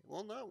 Okay.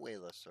 Well, not way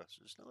less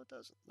thrusters. No, it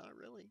doesn't. Not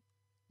really.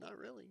 Not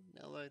really.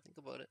 Now that I think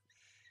about it,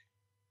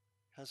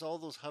 has all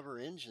those hover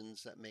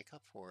engines that make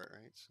up for it,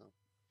 right? So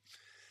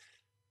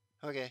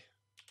okay.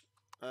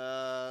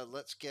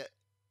 Let's get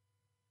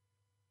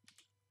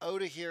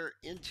out of here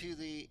into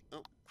the.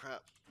 Oh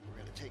crap! We're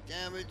gonna take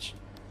damage.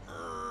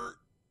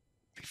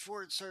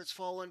 Before it starts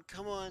falling.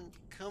 Come on,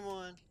 come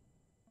on.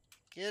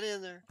 Get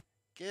in there.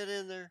 Get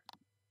in there.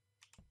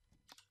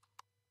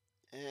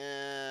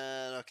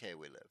 And okay,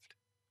 we lived.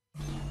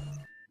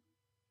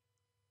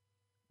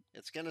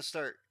 It's gonna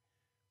start.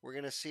 We're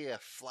gonna see a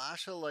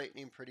flash of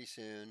lightning pretty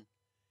soon,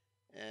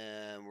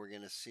 and we're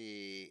gonna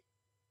see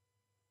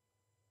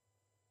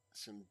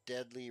some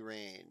deadly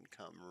rain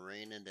come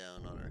raining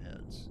down on our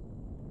heads.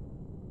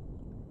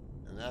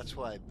 And that's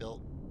why I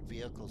built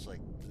vehicles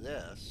like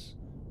this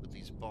with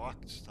these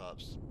box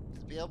tops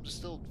to be able to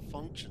still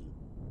function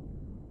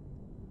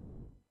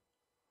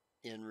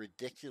in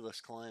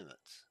ridiculous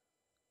climates.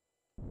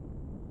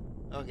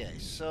 Okay,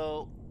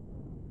 so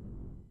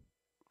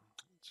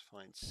let's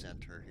find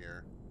center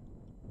here.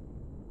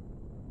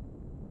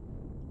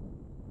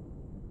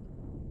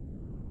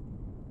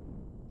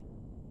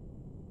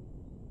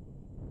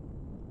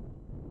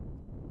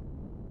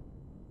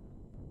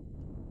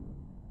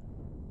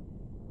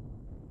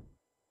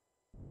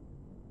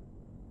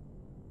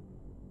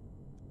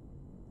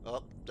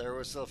 Oh, there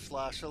was a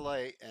flash of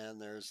light, and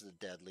there's the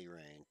deadly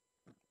rain.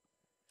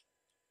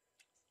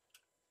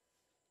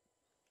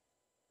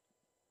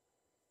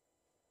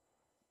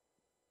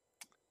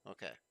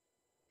 Okay,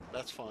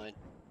 that's fine.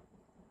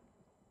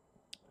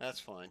 That's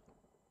fine.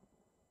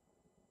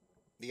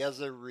 The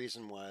other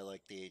reason why I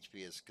like the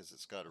HB is because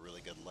it's got a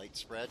really good light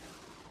spread.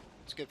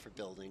 It's good for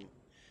building.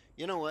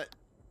 You know what?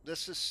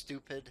 This is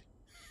stupid.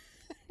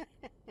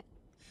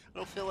 I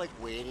don't feel like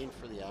waiting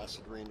for the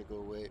acid rain to go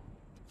away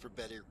for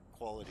better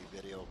quality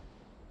video.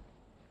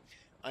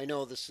 I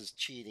know this is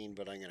cheating,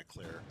 but I'm gonna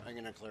clear. I'm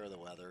gonna clear the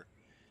weather.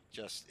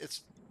 Just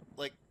it's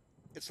like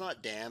it's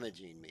not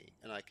damaging me,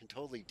 and I can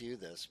totally do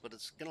this, but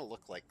it's gonna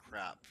look like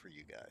crap for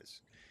you guys.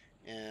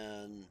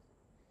 And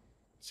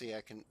see,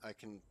 I can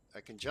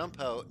jump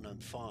out and I'm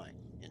fine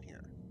in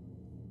here.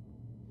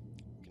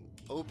 I can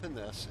open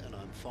this and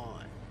I'm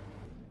fine.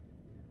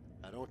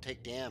 I don't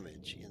take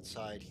damage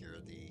inside here.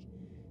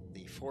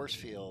 The force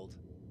field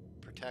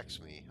protects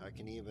me. I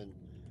can even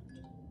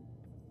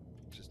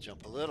just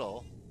jump a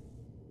little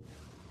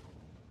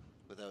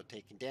without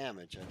taking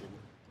damage.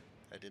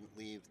 I didn't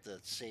leave the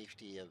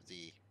safety of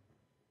the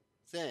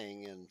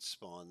thing and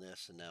spawn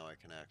this, and now I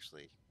can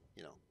actually,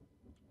 you know,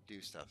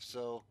 do stuff.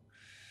 So,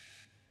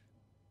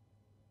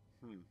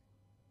 am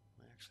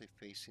I actually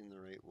facing the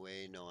right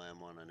way? No,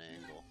 I'm on an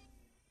angle.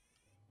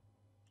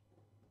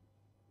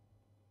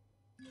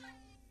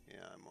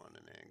 Yeah, I'm on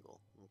an angle.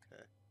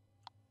 Okay.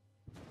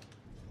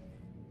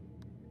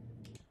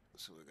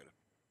 So we gotta,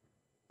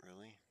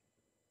 really?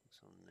 It's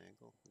on an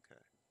angle?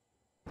 Okay.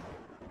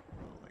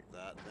 Well, like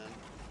that then.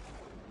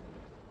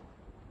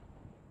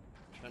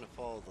 I'm trying to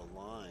follow the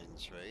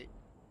lines, right?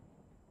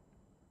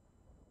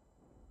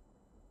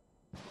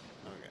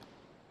 Okay.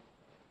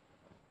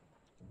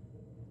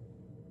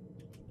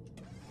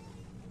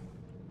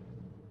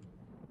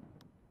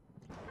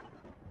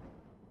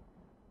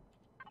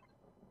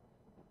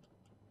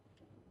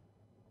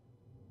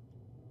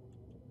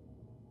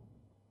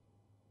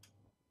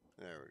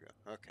 There we go.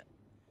 Okay.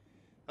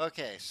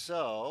 Okay,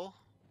 so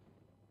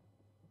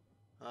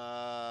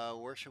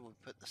where should we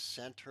put the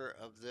center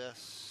of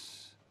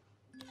this?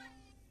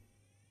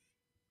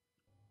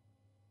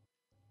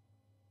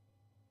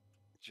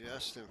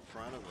 Just in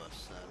front of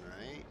us then,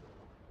 right?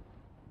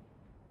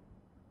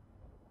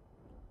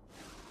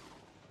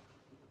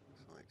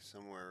 It's like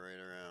somewhere right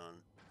around.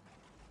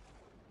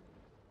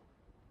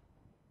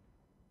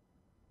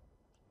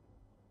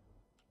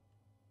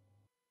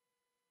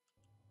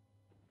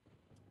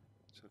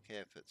 It's okay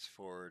if it's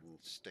forward and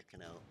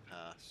sticking out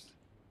past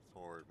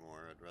forward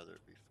more. I'd rather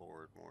it be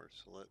forward more.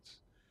 So let's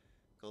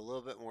go a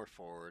little bit more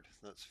forward.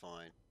 That's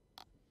fine.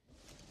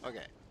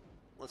 Okay,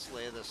 let's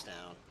lay this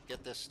down.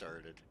 Get this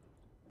started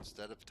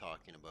instead of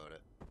talking about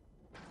it.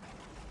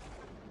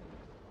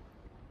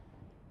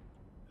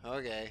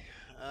 Okay,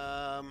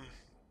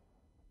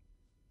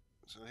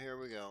 so here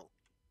we go.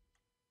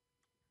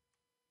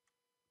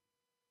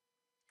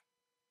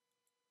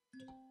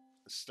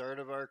 The start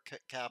of our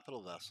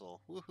capital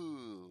vessel.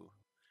 Woohoo!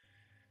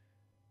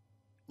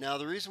 Now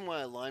the reason why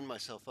I lined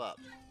myself up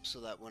so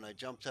that when I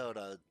jumped out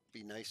I'd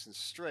be nice and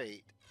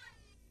straight,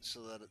 so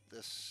that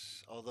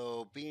this,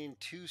 although being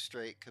too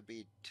straight could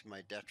be to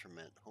my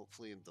detriment.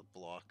 Hopefully the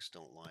blocks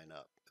don't line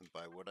up. And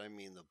by what I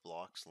mean the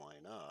blocks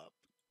line up,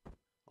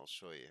 I'll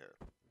show you here.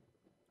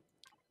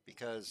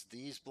 Because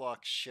these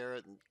blocks share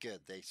it, good,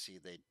 they see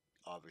they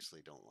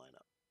obviously don't line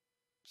up.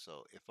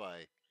 So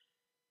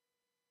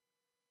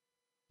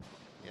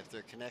if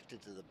they're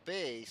connected to the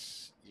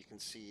base, you can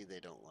see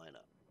they don't line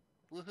up.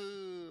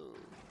 Woohoo!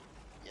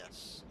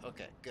 Yes.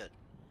 Okay, good.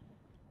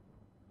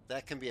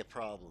 That can be a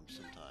problem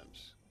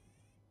sometimes.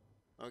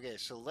 Okay,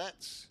 so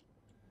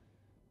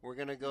we're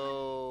gonna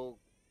go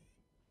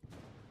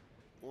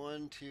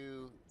 1,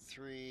 2,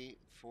 3,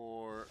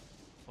 4,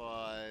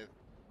 5,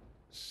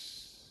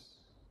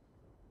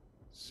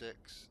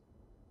 6,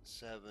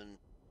 7,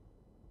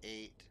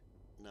 8,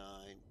 9,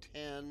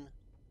 10.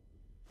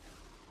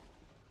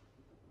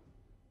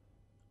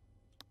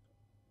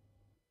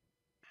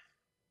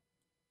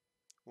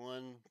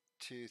 1,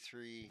 2,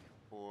 3,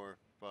 4,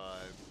 5,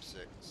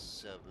 6,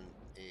 7,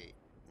 8,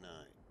 9,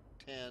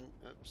 10.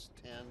 Oops,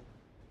 10.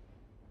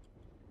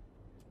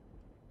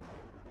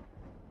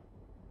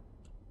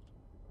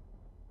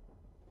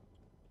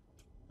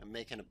 I'm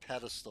making a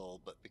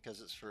pedestal, but because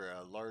it's for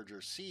a larger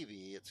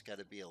CV, it's got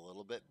to be a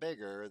little bit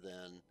bigger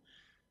than.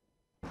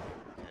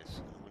 Okay,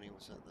 so how many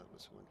was that? That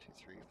was 1, 2,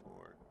 3,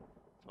 4,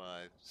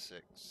 5,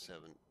 6,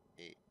 7,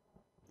 8,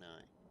 9,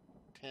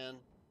 10.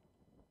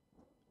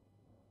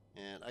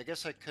 And I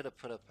guess I could have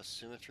put up a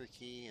symmetry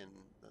key, and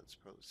let's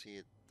probably see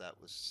it. That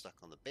was stuck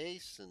on the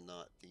base and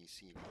not the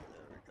CV.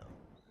 There we go.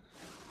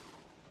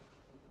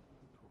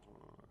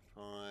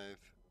 4, 5,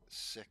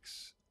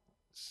 6,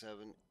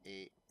 7,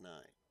 8, 9,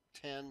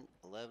 10,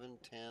 11,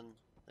 10.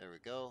 There we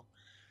go.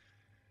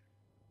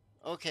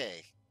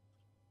 Okay,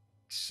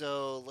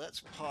 so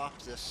let's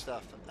pop this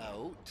stuff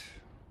out.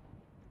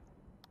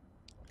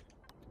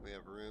 Do we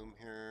have room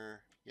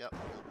here? Yep,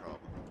 no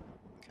problem.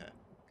 Okay,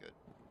 good.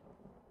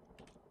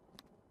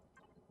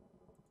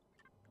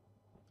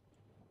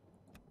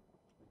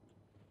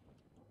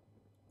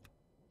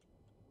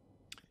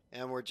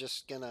 And we're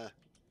just gonna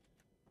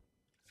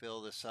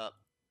fill this up.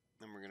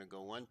 And we're gonna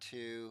go 1,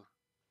 2,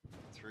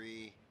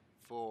 3,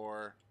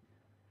 4.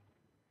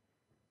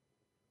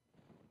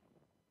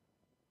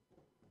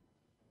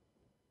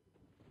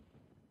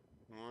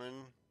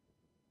 1,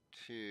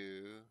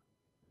 2,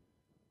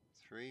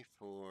 3,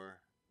 4,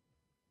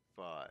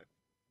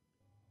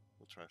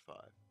 5.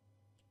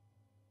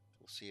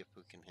 We'll see if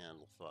we can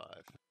handle 5.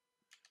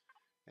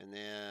 And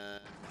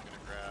then we're going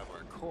to grab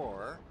our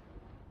core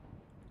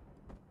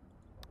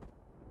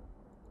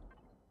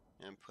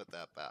and put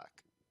that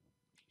back.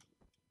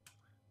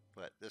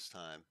 But this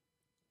time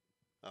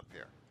up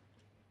here.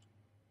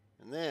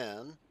 And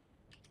then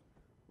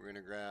we're going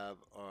to grab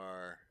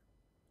our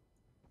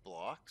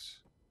blocks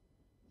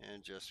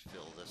and just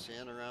fill this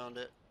in around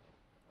it.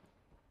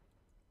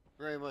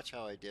 Very much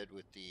how I did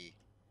with the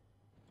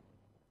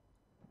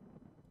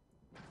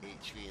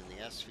HV and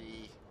the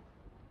SV.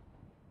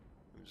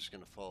 I'm just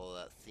going to follow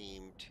that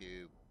theme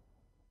to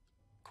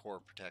core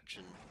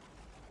protection.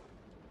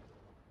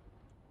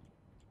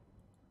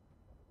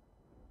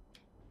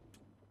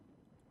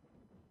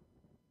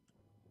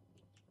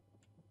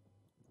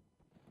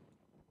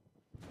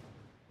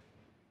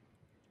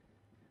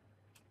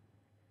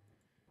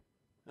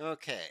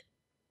 Okay.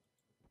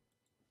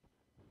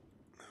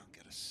 I'll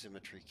get a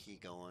symmetry key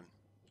going.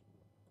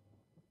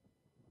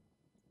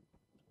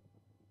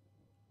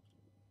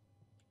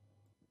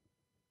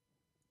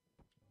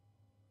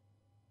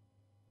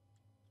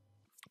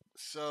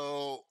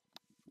 So,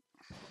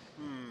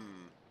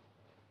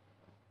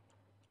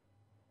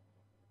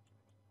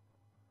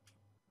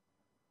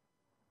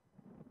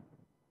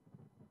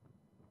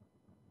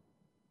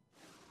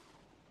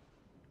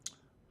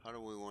 how do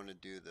we want to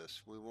do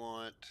this? We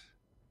want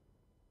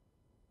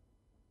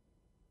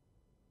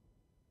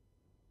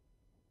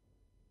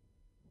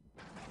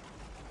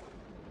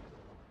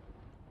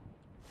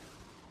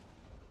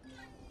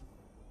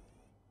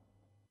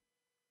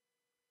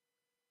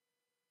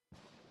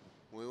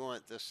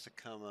this to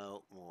come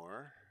out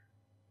more.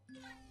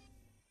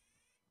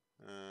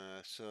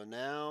 So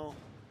now,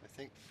 I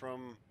think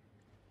from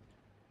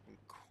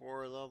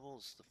core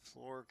levels, the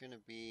floor going to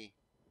be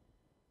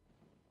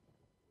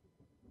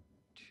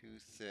too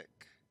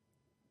thick.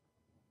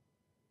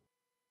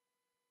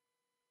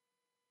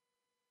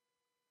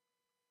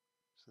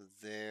 So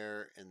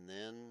there, and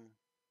then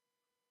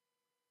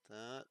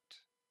that.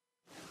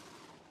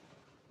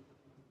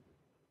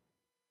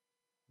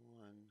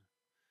 One.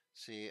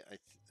 See,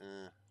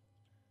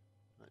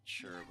 not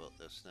sure about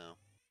this now.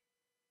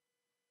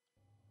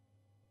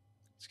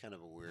 It's kind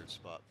of a weird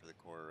spot for the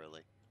core,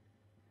 really.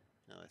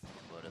 Now I think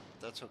about it,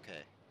 but that's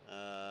okay.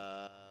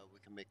 We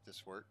can make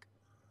this work.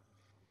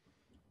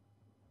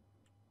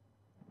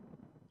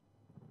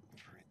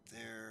 Right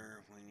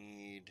there, we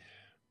need...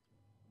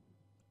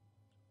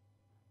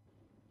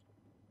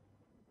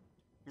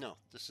 No,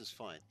 this is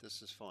fine.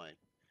 This is fine.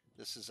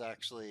 This is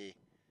actually...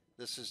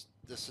 This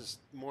is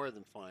more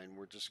than fine.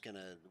 We're just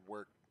gonna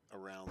work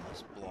around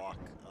this block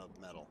of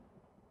metal.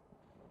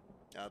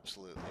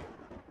 Absolutely.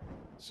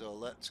 So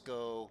let's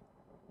go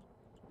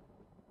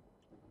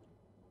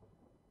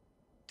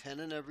 10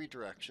 in every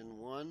direction.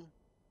 1,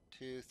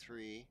 2,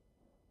 3,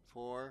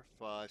 4,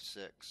 5,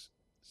 6,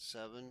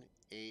 7,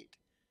 8,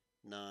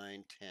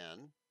 9, 10.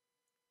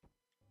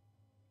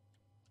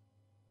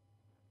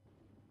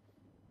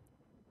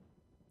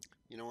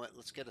 You know what?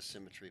 Let's get a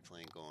symmetry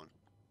plane going.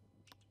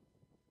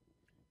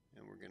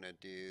 And we're going to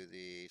do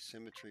the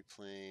symmetry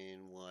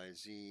plane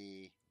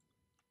YZ.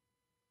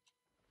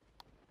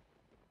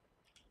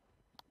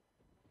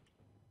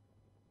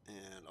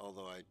 And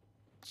although I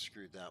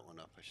screwed that one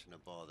up, I shouldn't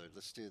have bothered.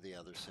 Let's do the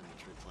other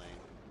symmetry plane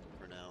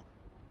for now.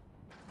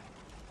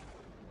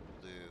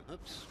 We'll do,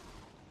 oops.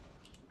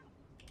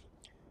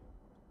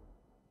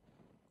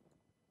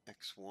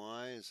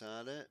 XY, is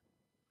that it?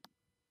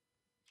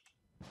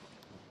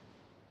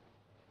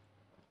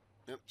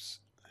 Oops,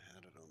 I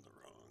had it on the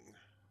wrong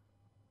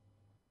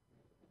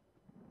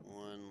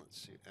one.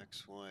 Let's do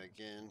XY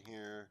again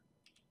here.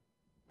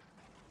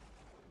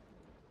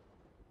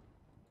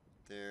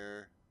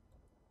 There.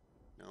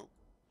 Nope.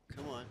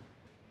 Come on.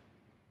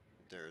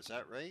 There, is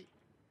that right?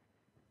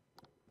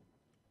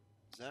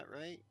 Is that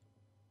right?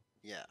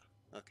 Yeah,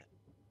 okay.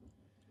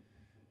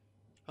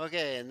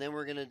 Okay, and then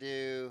we're gonna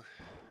do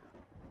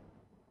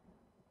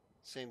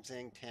same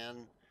thing,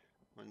 10.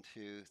 1,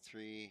 2,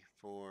 3,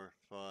 4,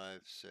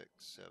 5, 6,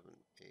 7,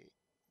 8,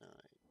 9,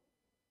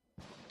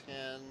 10.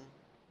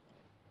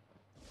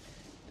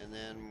 And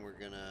then we're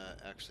gonna,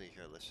 actually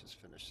here, let's just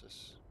finish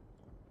this.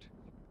 1, 2,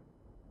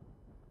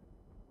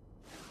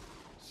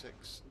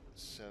 6,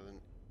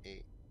 7,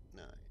 8,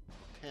 9,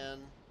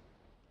 10.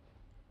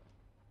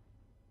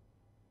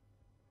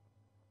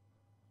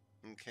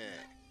 Okay.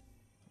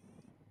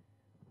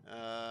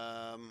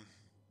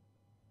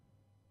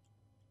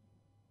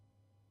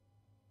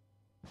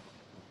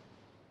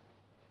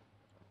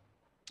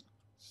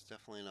 It's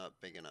definitely not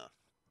big enough.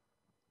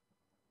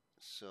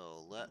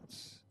 So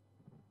let's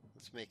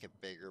make it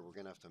bigger. We're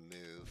gonna have to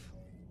move.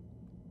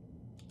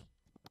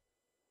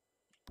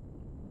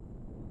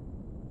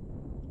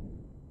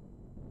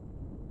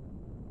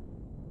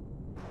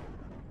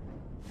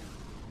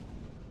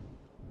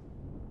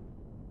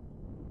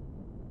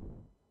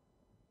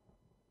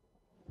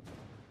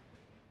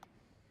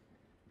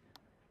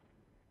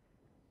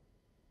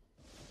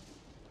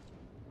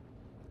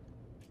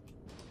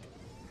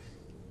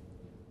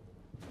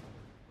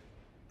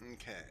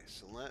 Okay,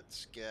 so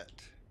let's get...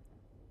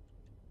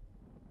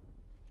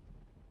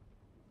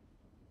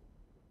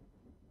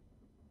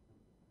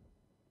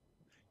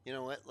 You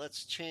know what?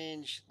 Let's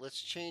change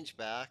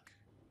back.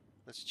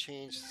 Let's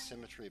change the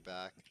symmetry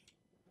back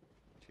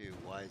to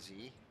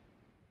YZ.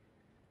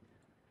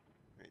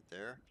 Right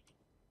there.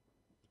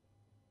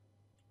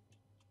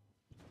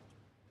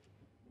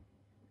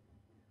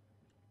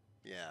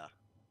 Yeah.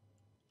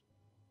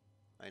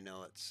 I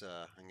know it's,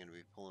 I'm going to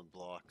be pulling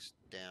blocks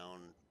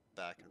down,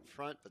 back, and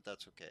front, but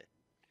that's okay.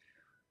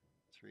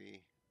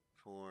 3,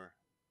 4,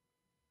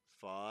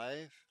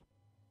 5.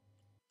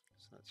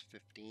 So that's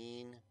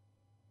 15.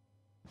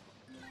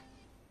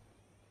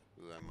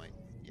 Ooh, I might,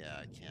 yeah,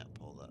 I can't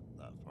pull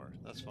that far.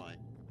 That's fine.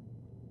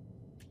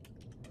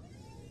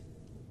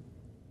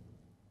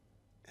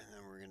 And then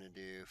we're going to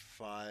do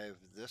 5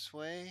 this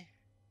way.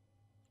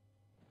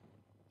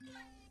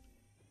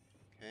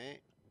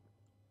 Okay.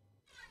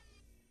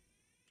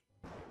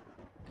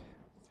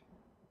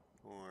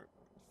 4,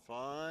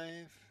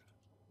 5.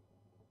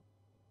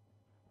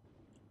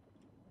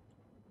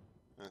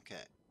 Okay.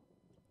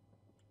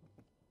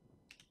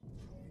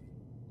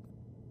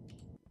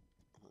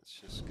 Let's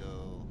just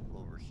go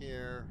over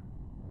here.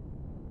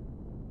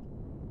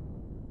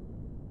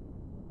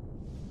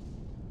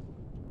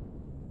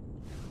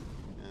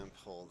 And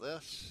pull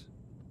this.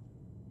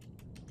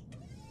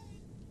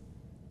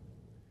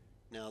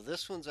 Now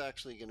this one's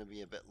actually going to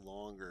be a bit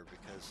longer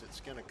because it's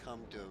going to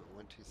come to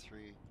 1, 2,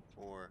 3,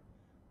 4,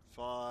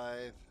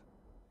 5.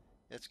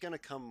 It's going to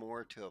come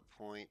more to a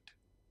point.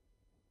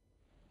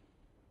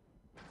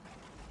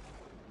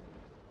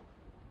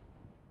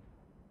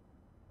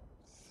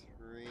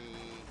 3.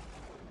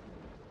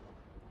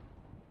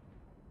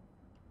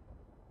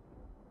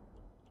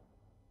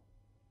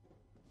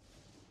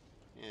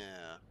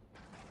 Yeah.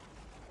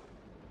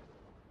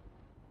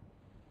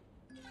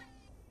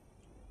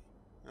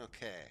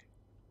 Okay.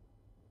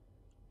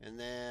 And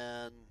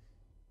then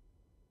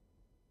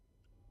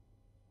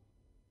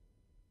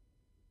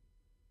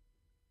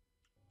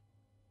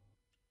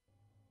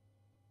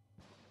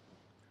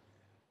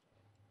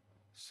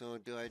so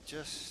do I do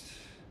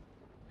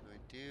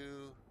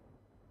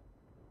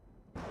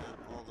that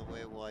all the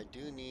way? Well, I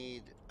do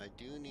need,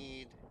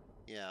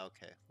 yeah,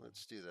 okay,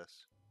 let's do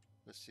this.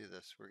 Let's do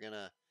this.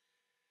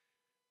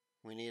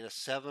 We need a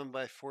 7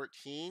 by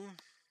 14.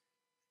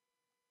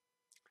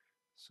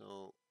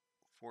 So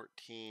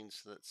 14,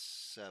 so that's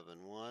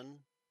 7. 1,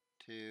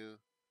 2.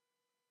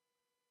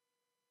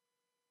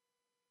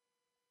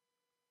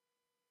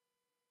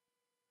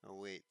 Oh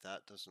wait,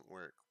 that doesn't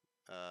work.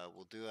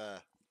 We'll do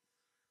a,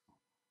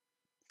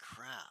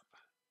 crap.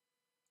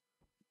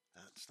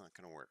 That's not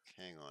gonna work.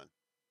 Hang on.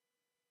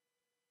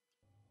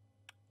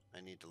 I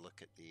need to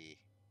look at the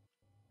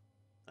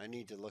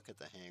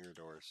hangar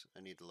doors.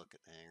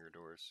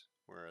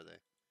 Where are they?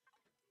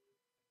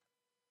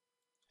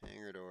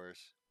 Hangar doors.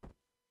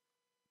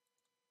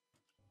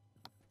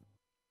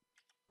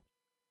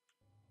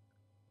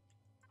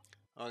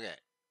 Okay.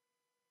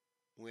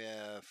 We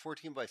have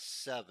 14 by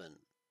 7.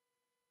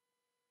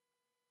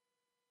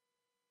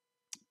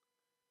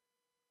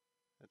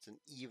 That's an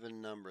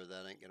even number.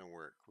 That ain't going to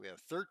work. We have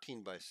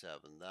 13 by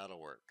 7. That'll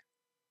work.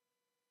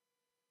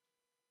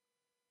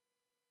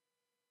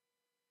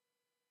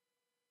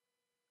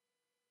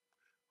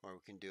 Or we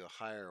can do a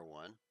higher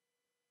one,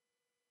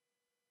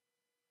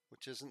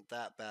 which isn't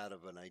that bad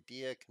of an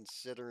idea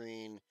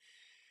considering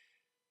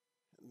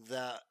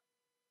that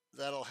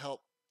that'll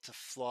help to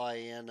fly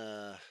in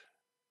a...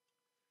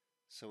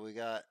 So we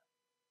got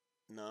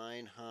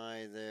 9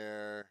 high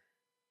there,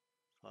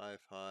 5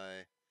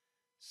 high,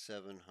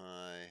 7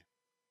 high,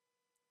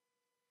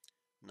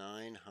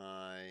 9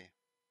 high,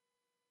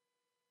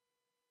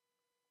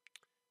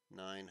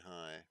 9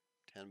 high,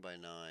 10 by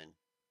 9.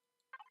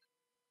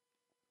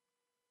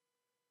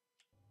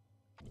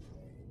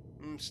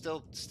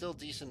 Still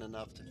decent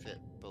enough to fit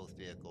both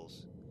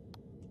vehicles.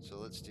 So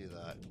let's do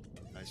that.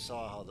 I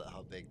saw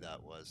how big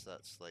that was.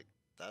 That's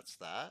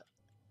that.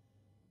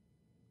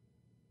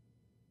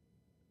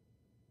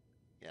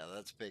 Yeah,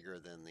 that's bigger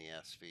than the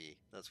SV.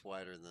 That's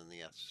wider than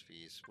the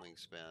SV's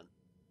wingspan.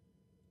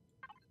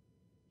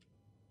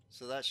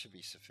 So that should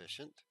be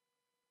sufficient.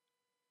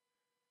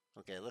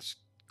 Okay, let's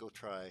go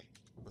try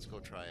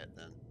it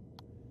then.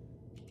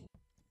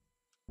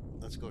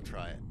 Let's go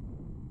try it.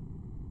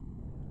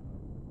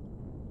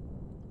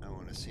 I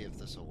want to see if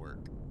this will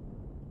work.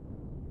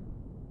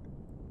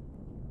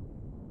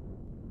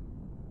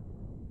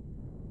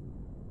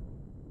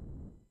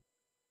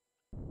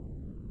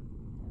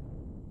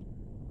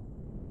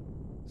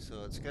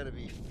 So it's got to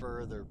be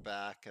further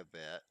back a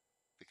bit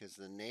because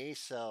the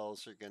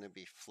nacelles are going to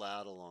be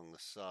flat along the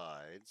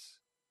sides.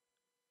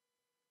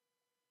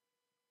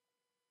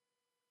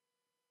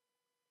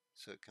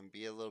 So it can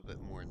be a little bit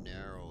more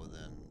narrow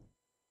than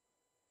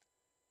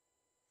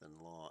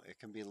long. It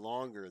can be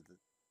longer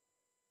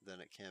than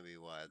it can be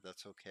wide.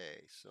 That's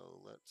okay.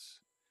 So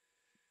it's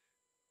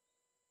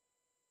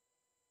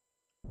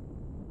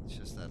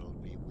just that it'll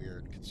be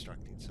weird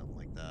constructing something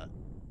like that.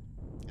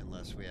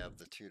 Unless we have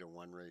the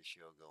 2-to-1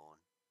 ratio going.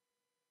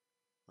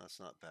 That's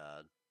not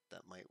bad.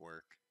 That might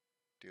work.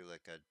 Do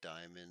like a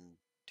diamond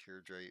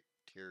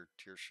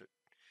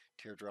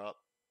teardrop.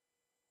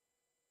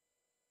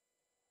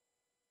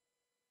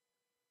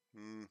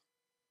 Hmm.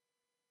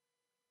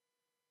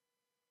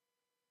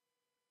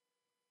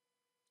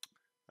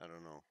 I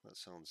don't know. That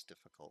sounds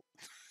difficult.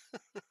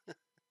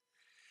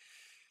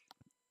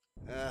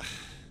 uh,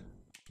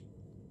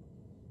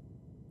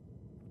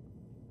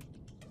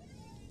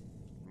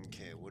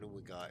 okay, what do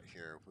we got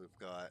here? We've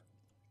got.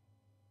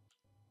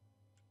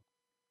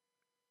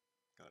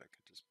 God, I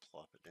could just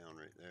plop it down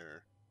right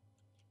there.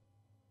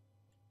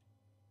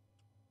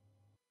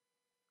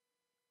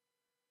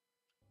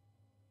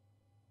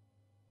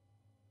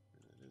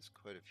 And it is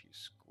quite a few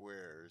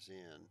squares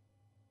in.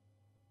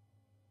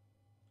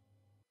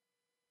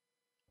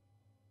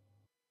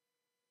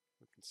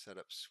 We can set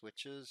up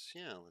switches.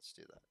 Yeah, let's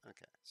do that.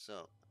 Okay,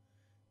 so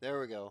there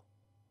we go.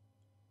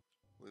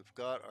 We've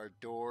got our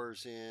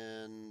doors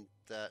in.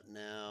 That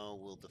now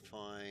will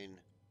define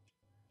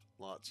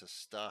lots of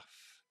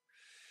stuff.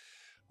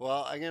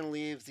 Well, I'm going to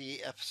leave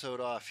the episode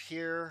off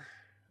here.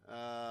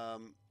 I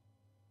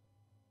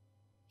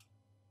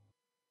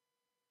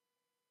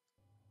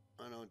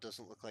know it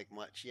doesn't look like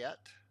much yet.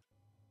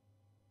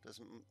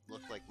 Doesn't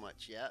look like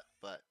much yet,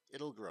 but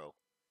it'll grow.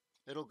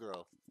 It'll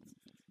grow.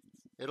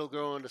 It'll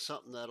grow into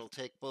something that'll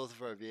take both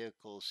of our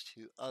vehicles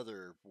to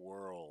other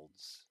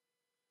worlds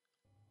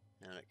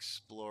and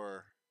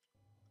explore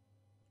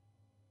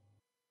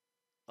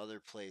other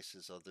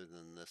places other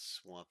than this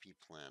swampy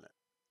planet.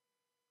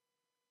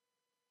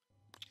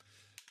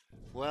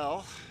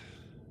 Well,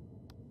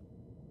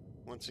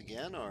 once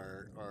again,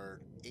 our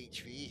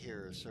HV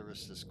here has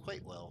serviced us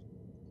quite well,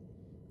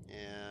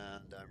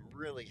 and I'm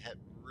really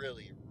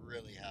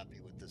happy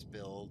with this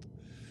build.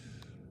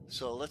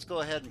 So let's go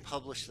ahead and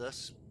publish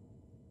this.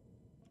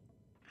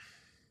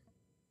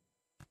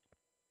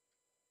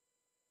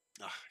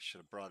 I should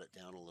have brought it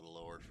down a little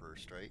lower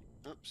first, right?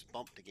 Oops,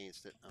 bumped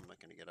against it. I'm not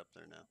going to get up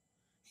there now.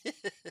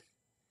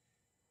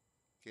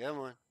 Come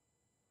on.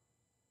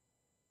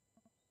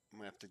 I'm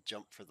going to have to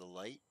jump for the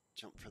light.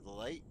 Jump for the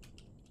light.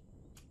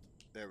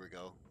 There we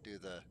go. Do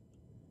the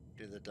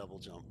double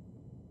jump.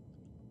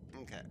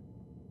 Okay.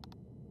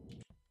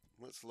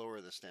 Let's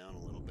lower this down a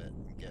little bit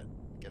and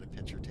get a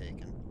picture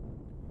taken.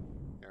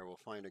 There, we'll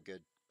find a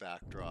good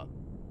backdrop.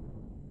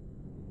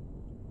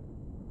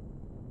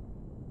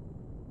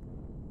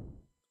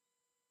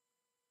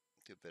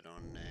 Do a bit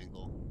on an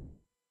angle.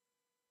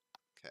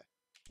 Okay.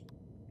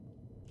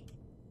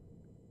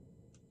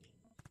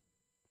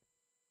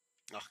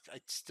 Oh, I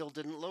still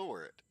didn't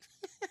lower it.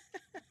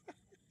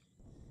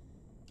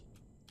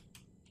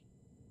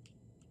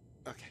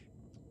 Okay.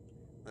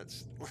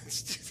 Let's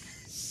do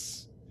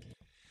this.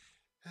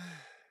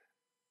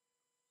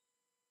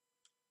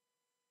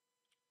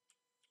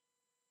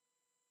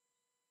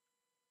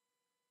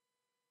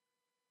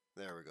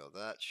 There we go.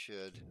 That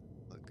should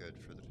look good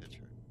for the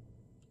picture.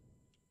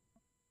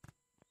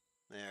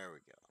 There we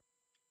go.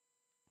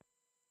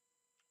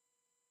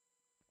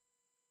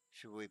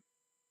 Should we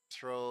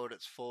throw it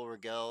its full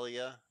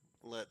regalia?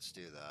 Let's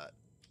do that.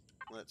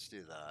 Let's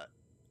do that.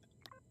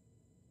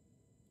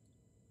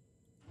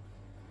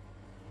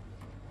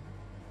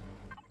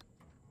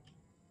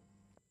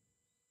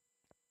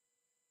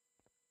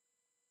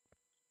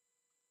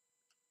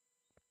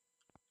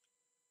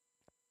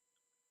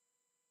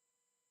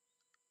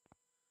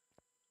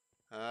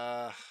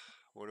 Uh,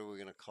 what are we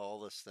gonna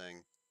call this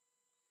thing?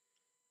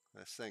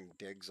 This thing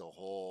digs a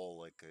hole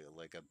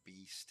like a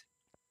beast.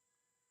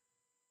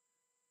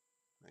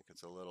 I think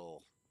it's a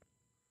little.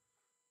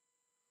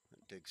 It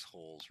digs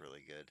holes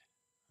really good.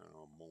 I don't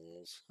know,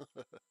 moles.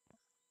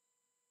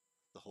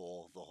 The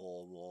whole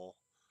mole.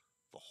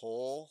 The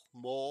whole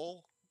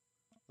mole?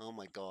 Oh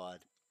my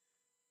god.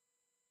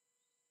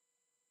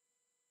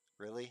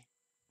 Really?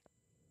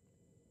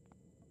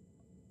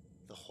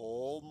 The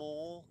whole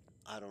mole?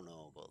 I don't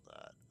know about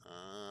that.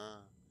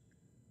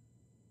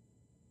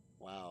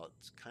 Wow,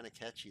 it's kind of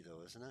catchy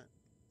though, isn't it?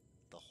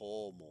 The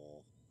whole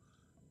mole.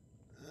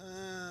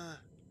 I'm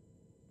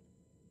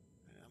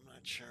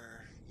not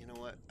sure. You know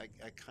what?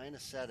 I kind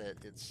of said it.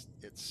 It's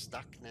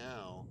stuck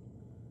now.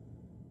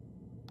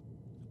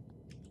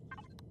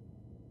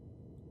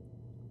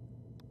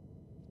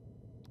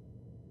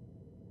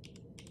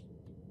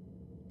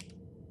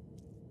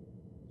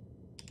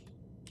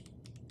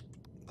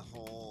 The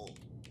whole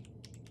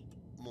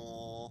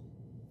mole.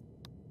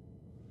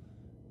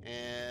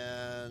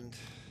 And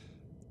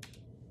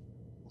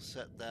we'll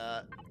set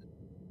that.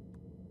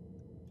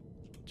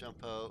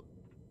 Jump out.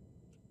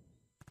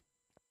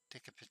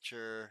 Take a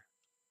picture.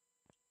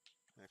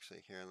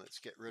 Actually, here, let's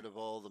get rid of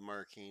all the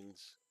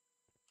markings.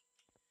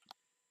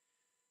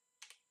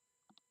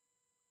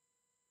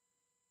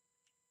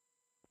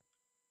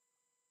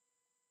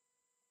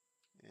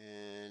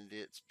 And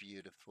it's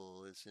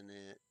beautiful, isn't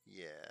it?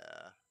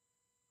 Yeah.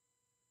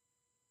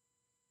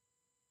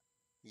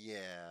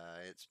 Yeah,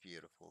 it's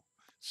beautiful.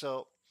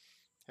 So,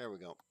 here we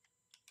go.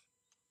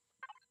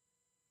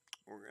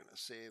 We're going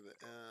to save it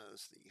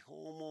as the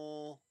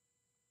Homel.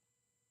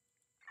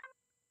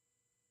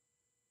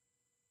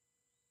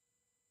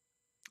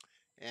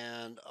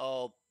 And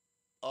I'll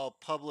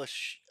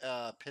publish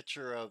a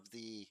picture of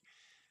the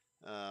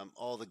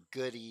all the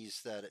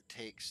goodies that it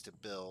takes to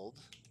build,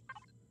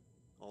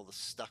 all the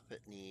stuff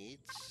it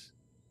needs.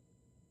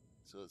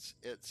 So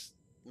it's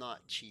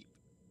not cheap.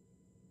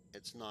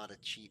 It's not a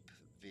cheap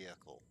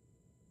vehicle.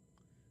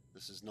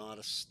 This is not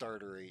a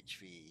starter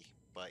HV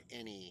by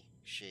any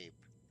shape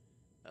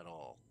at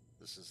all.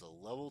 This is a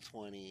level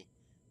 20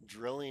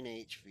 drilling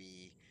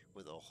HV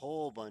with a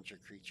whole bunch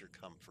of creature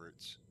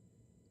comforts.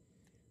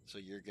 So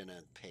you're going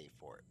to pay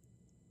for it.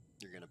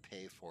 You're going to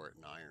pay for it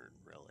in iron,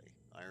 really.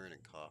 Iron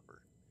and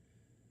copper.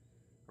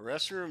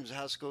 Restrooms,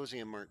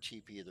 Haskosium aren't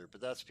cheap either,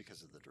 but that's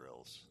because of the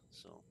drills.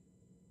 So,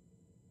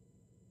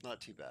 not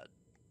too bad.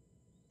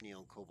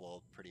 Neon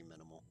Cobalt, pretty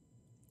minimal.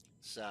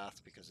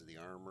 Sath, because of the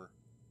armor.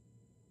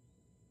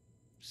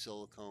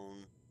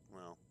 Silicone,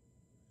 well,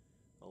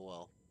 oh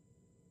well.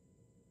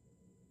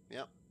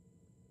 Yep,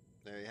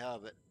 there you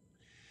have it.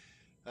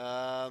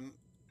 I'll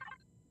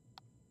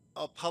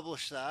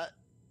publish that,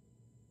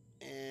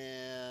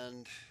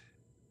 and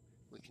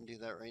we can do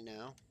that right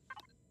now.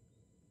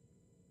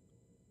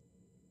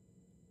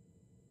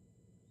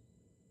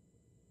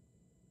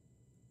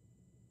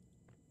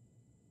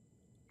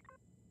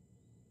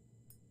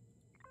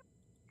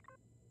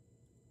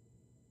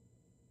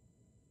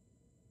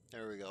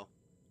 There we go.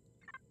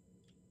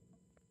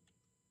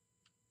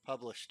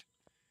 Published.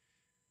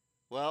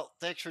 Well,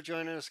 thanks for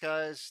joining us,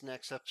 guys.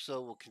 Next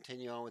episode, we'll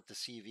continue on with the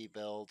CV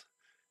build.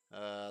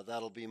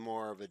 That'll be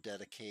more of a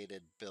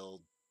dedicated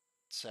build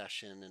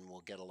session, and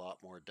we'll get a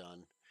lot more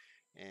done.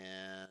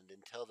 And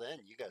until then,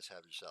 you guys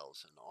have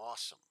yourselves an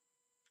awesome,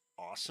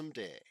 awesome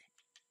day.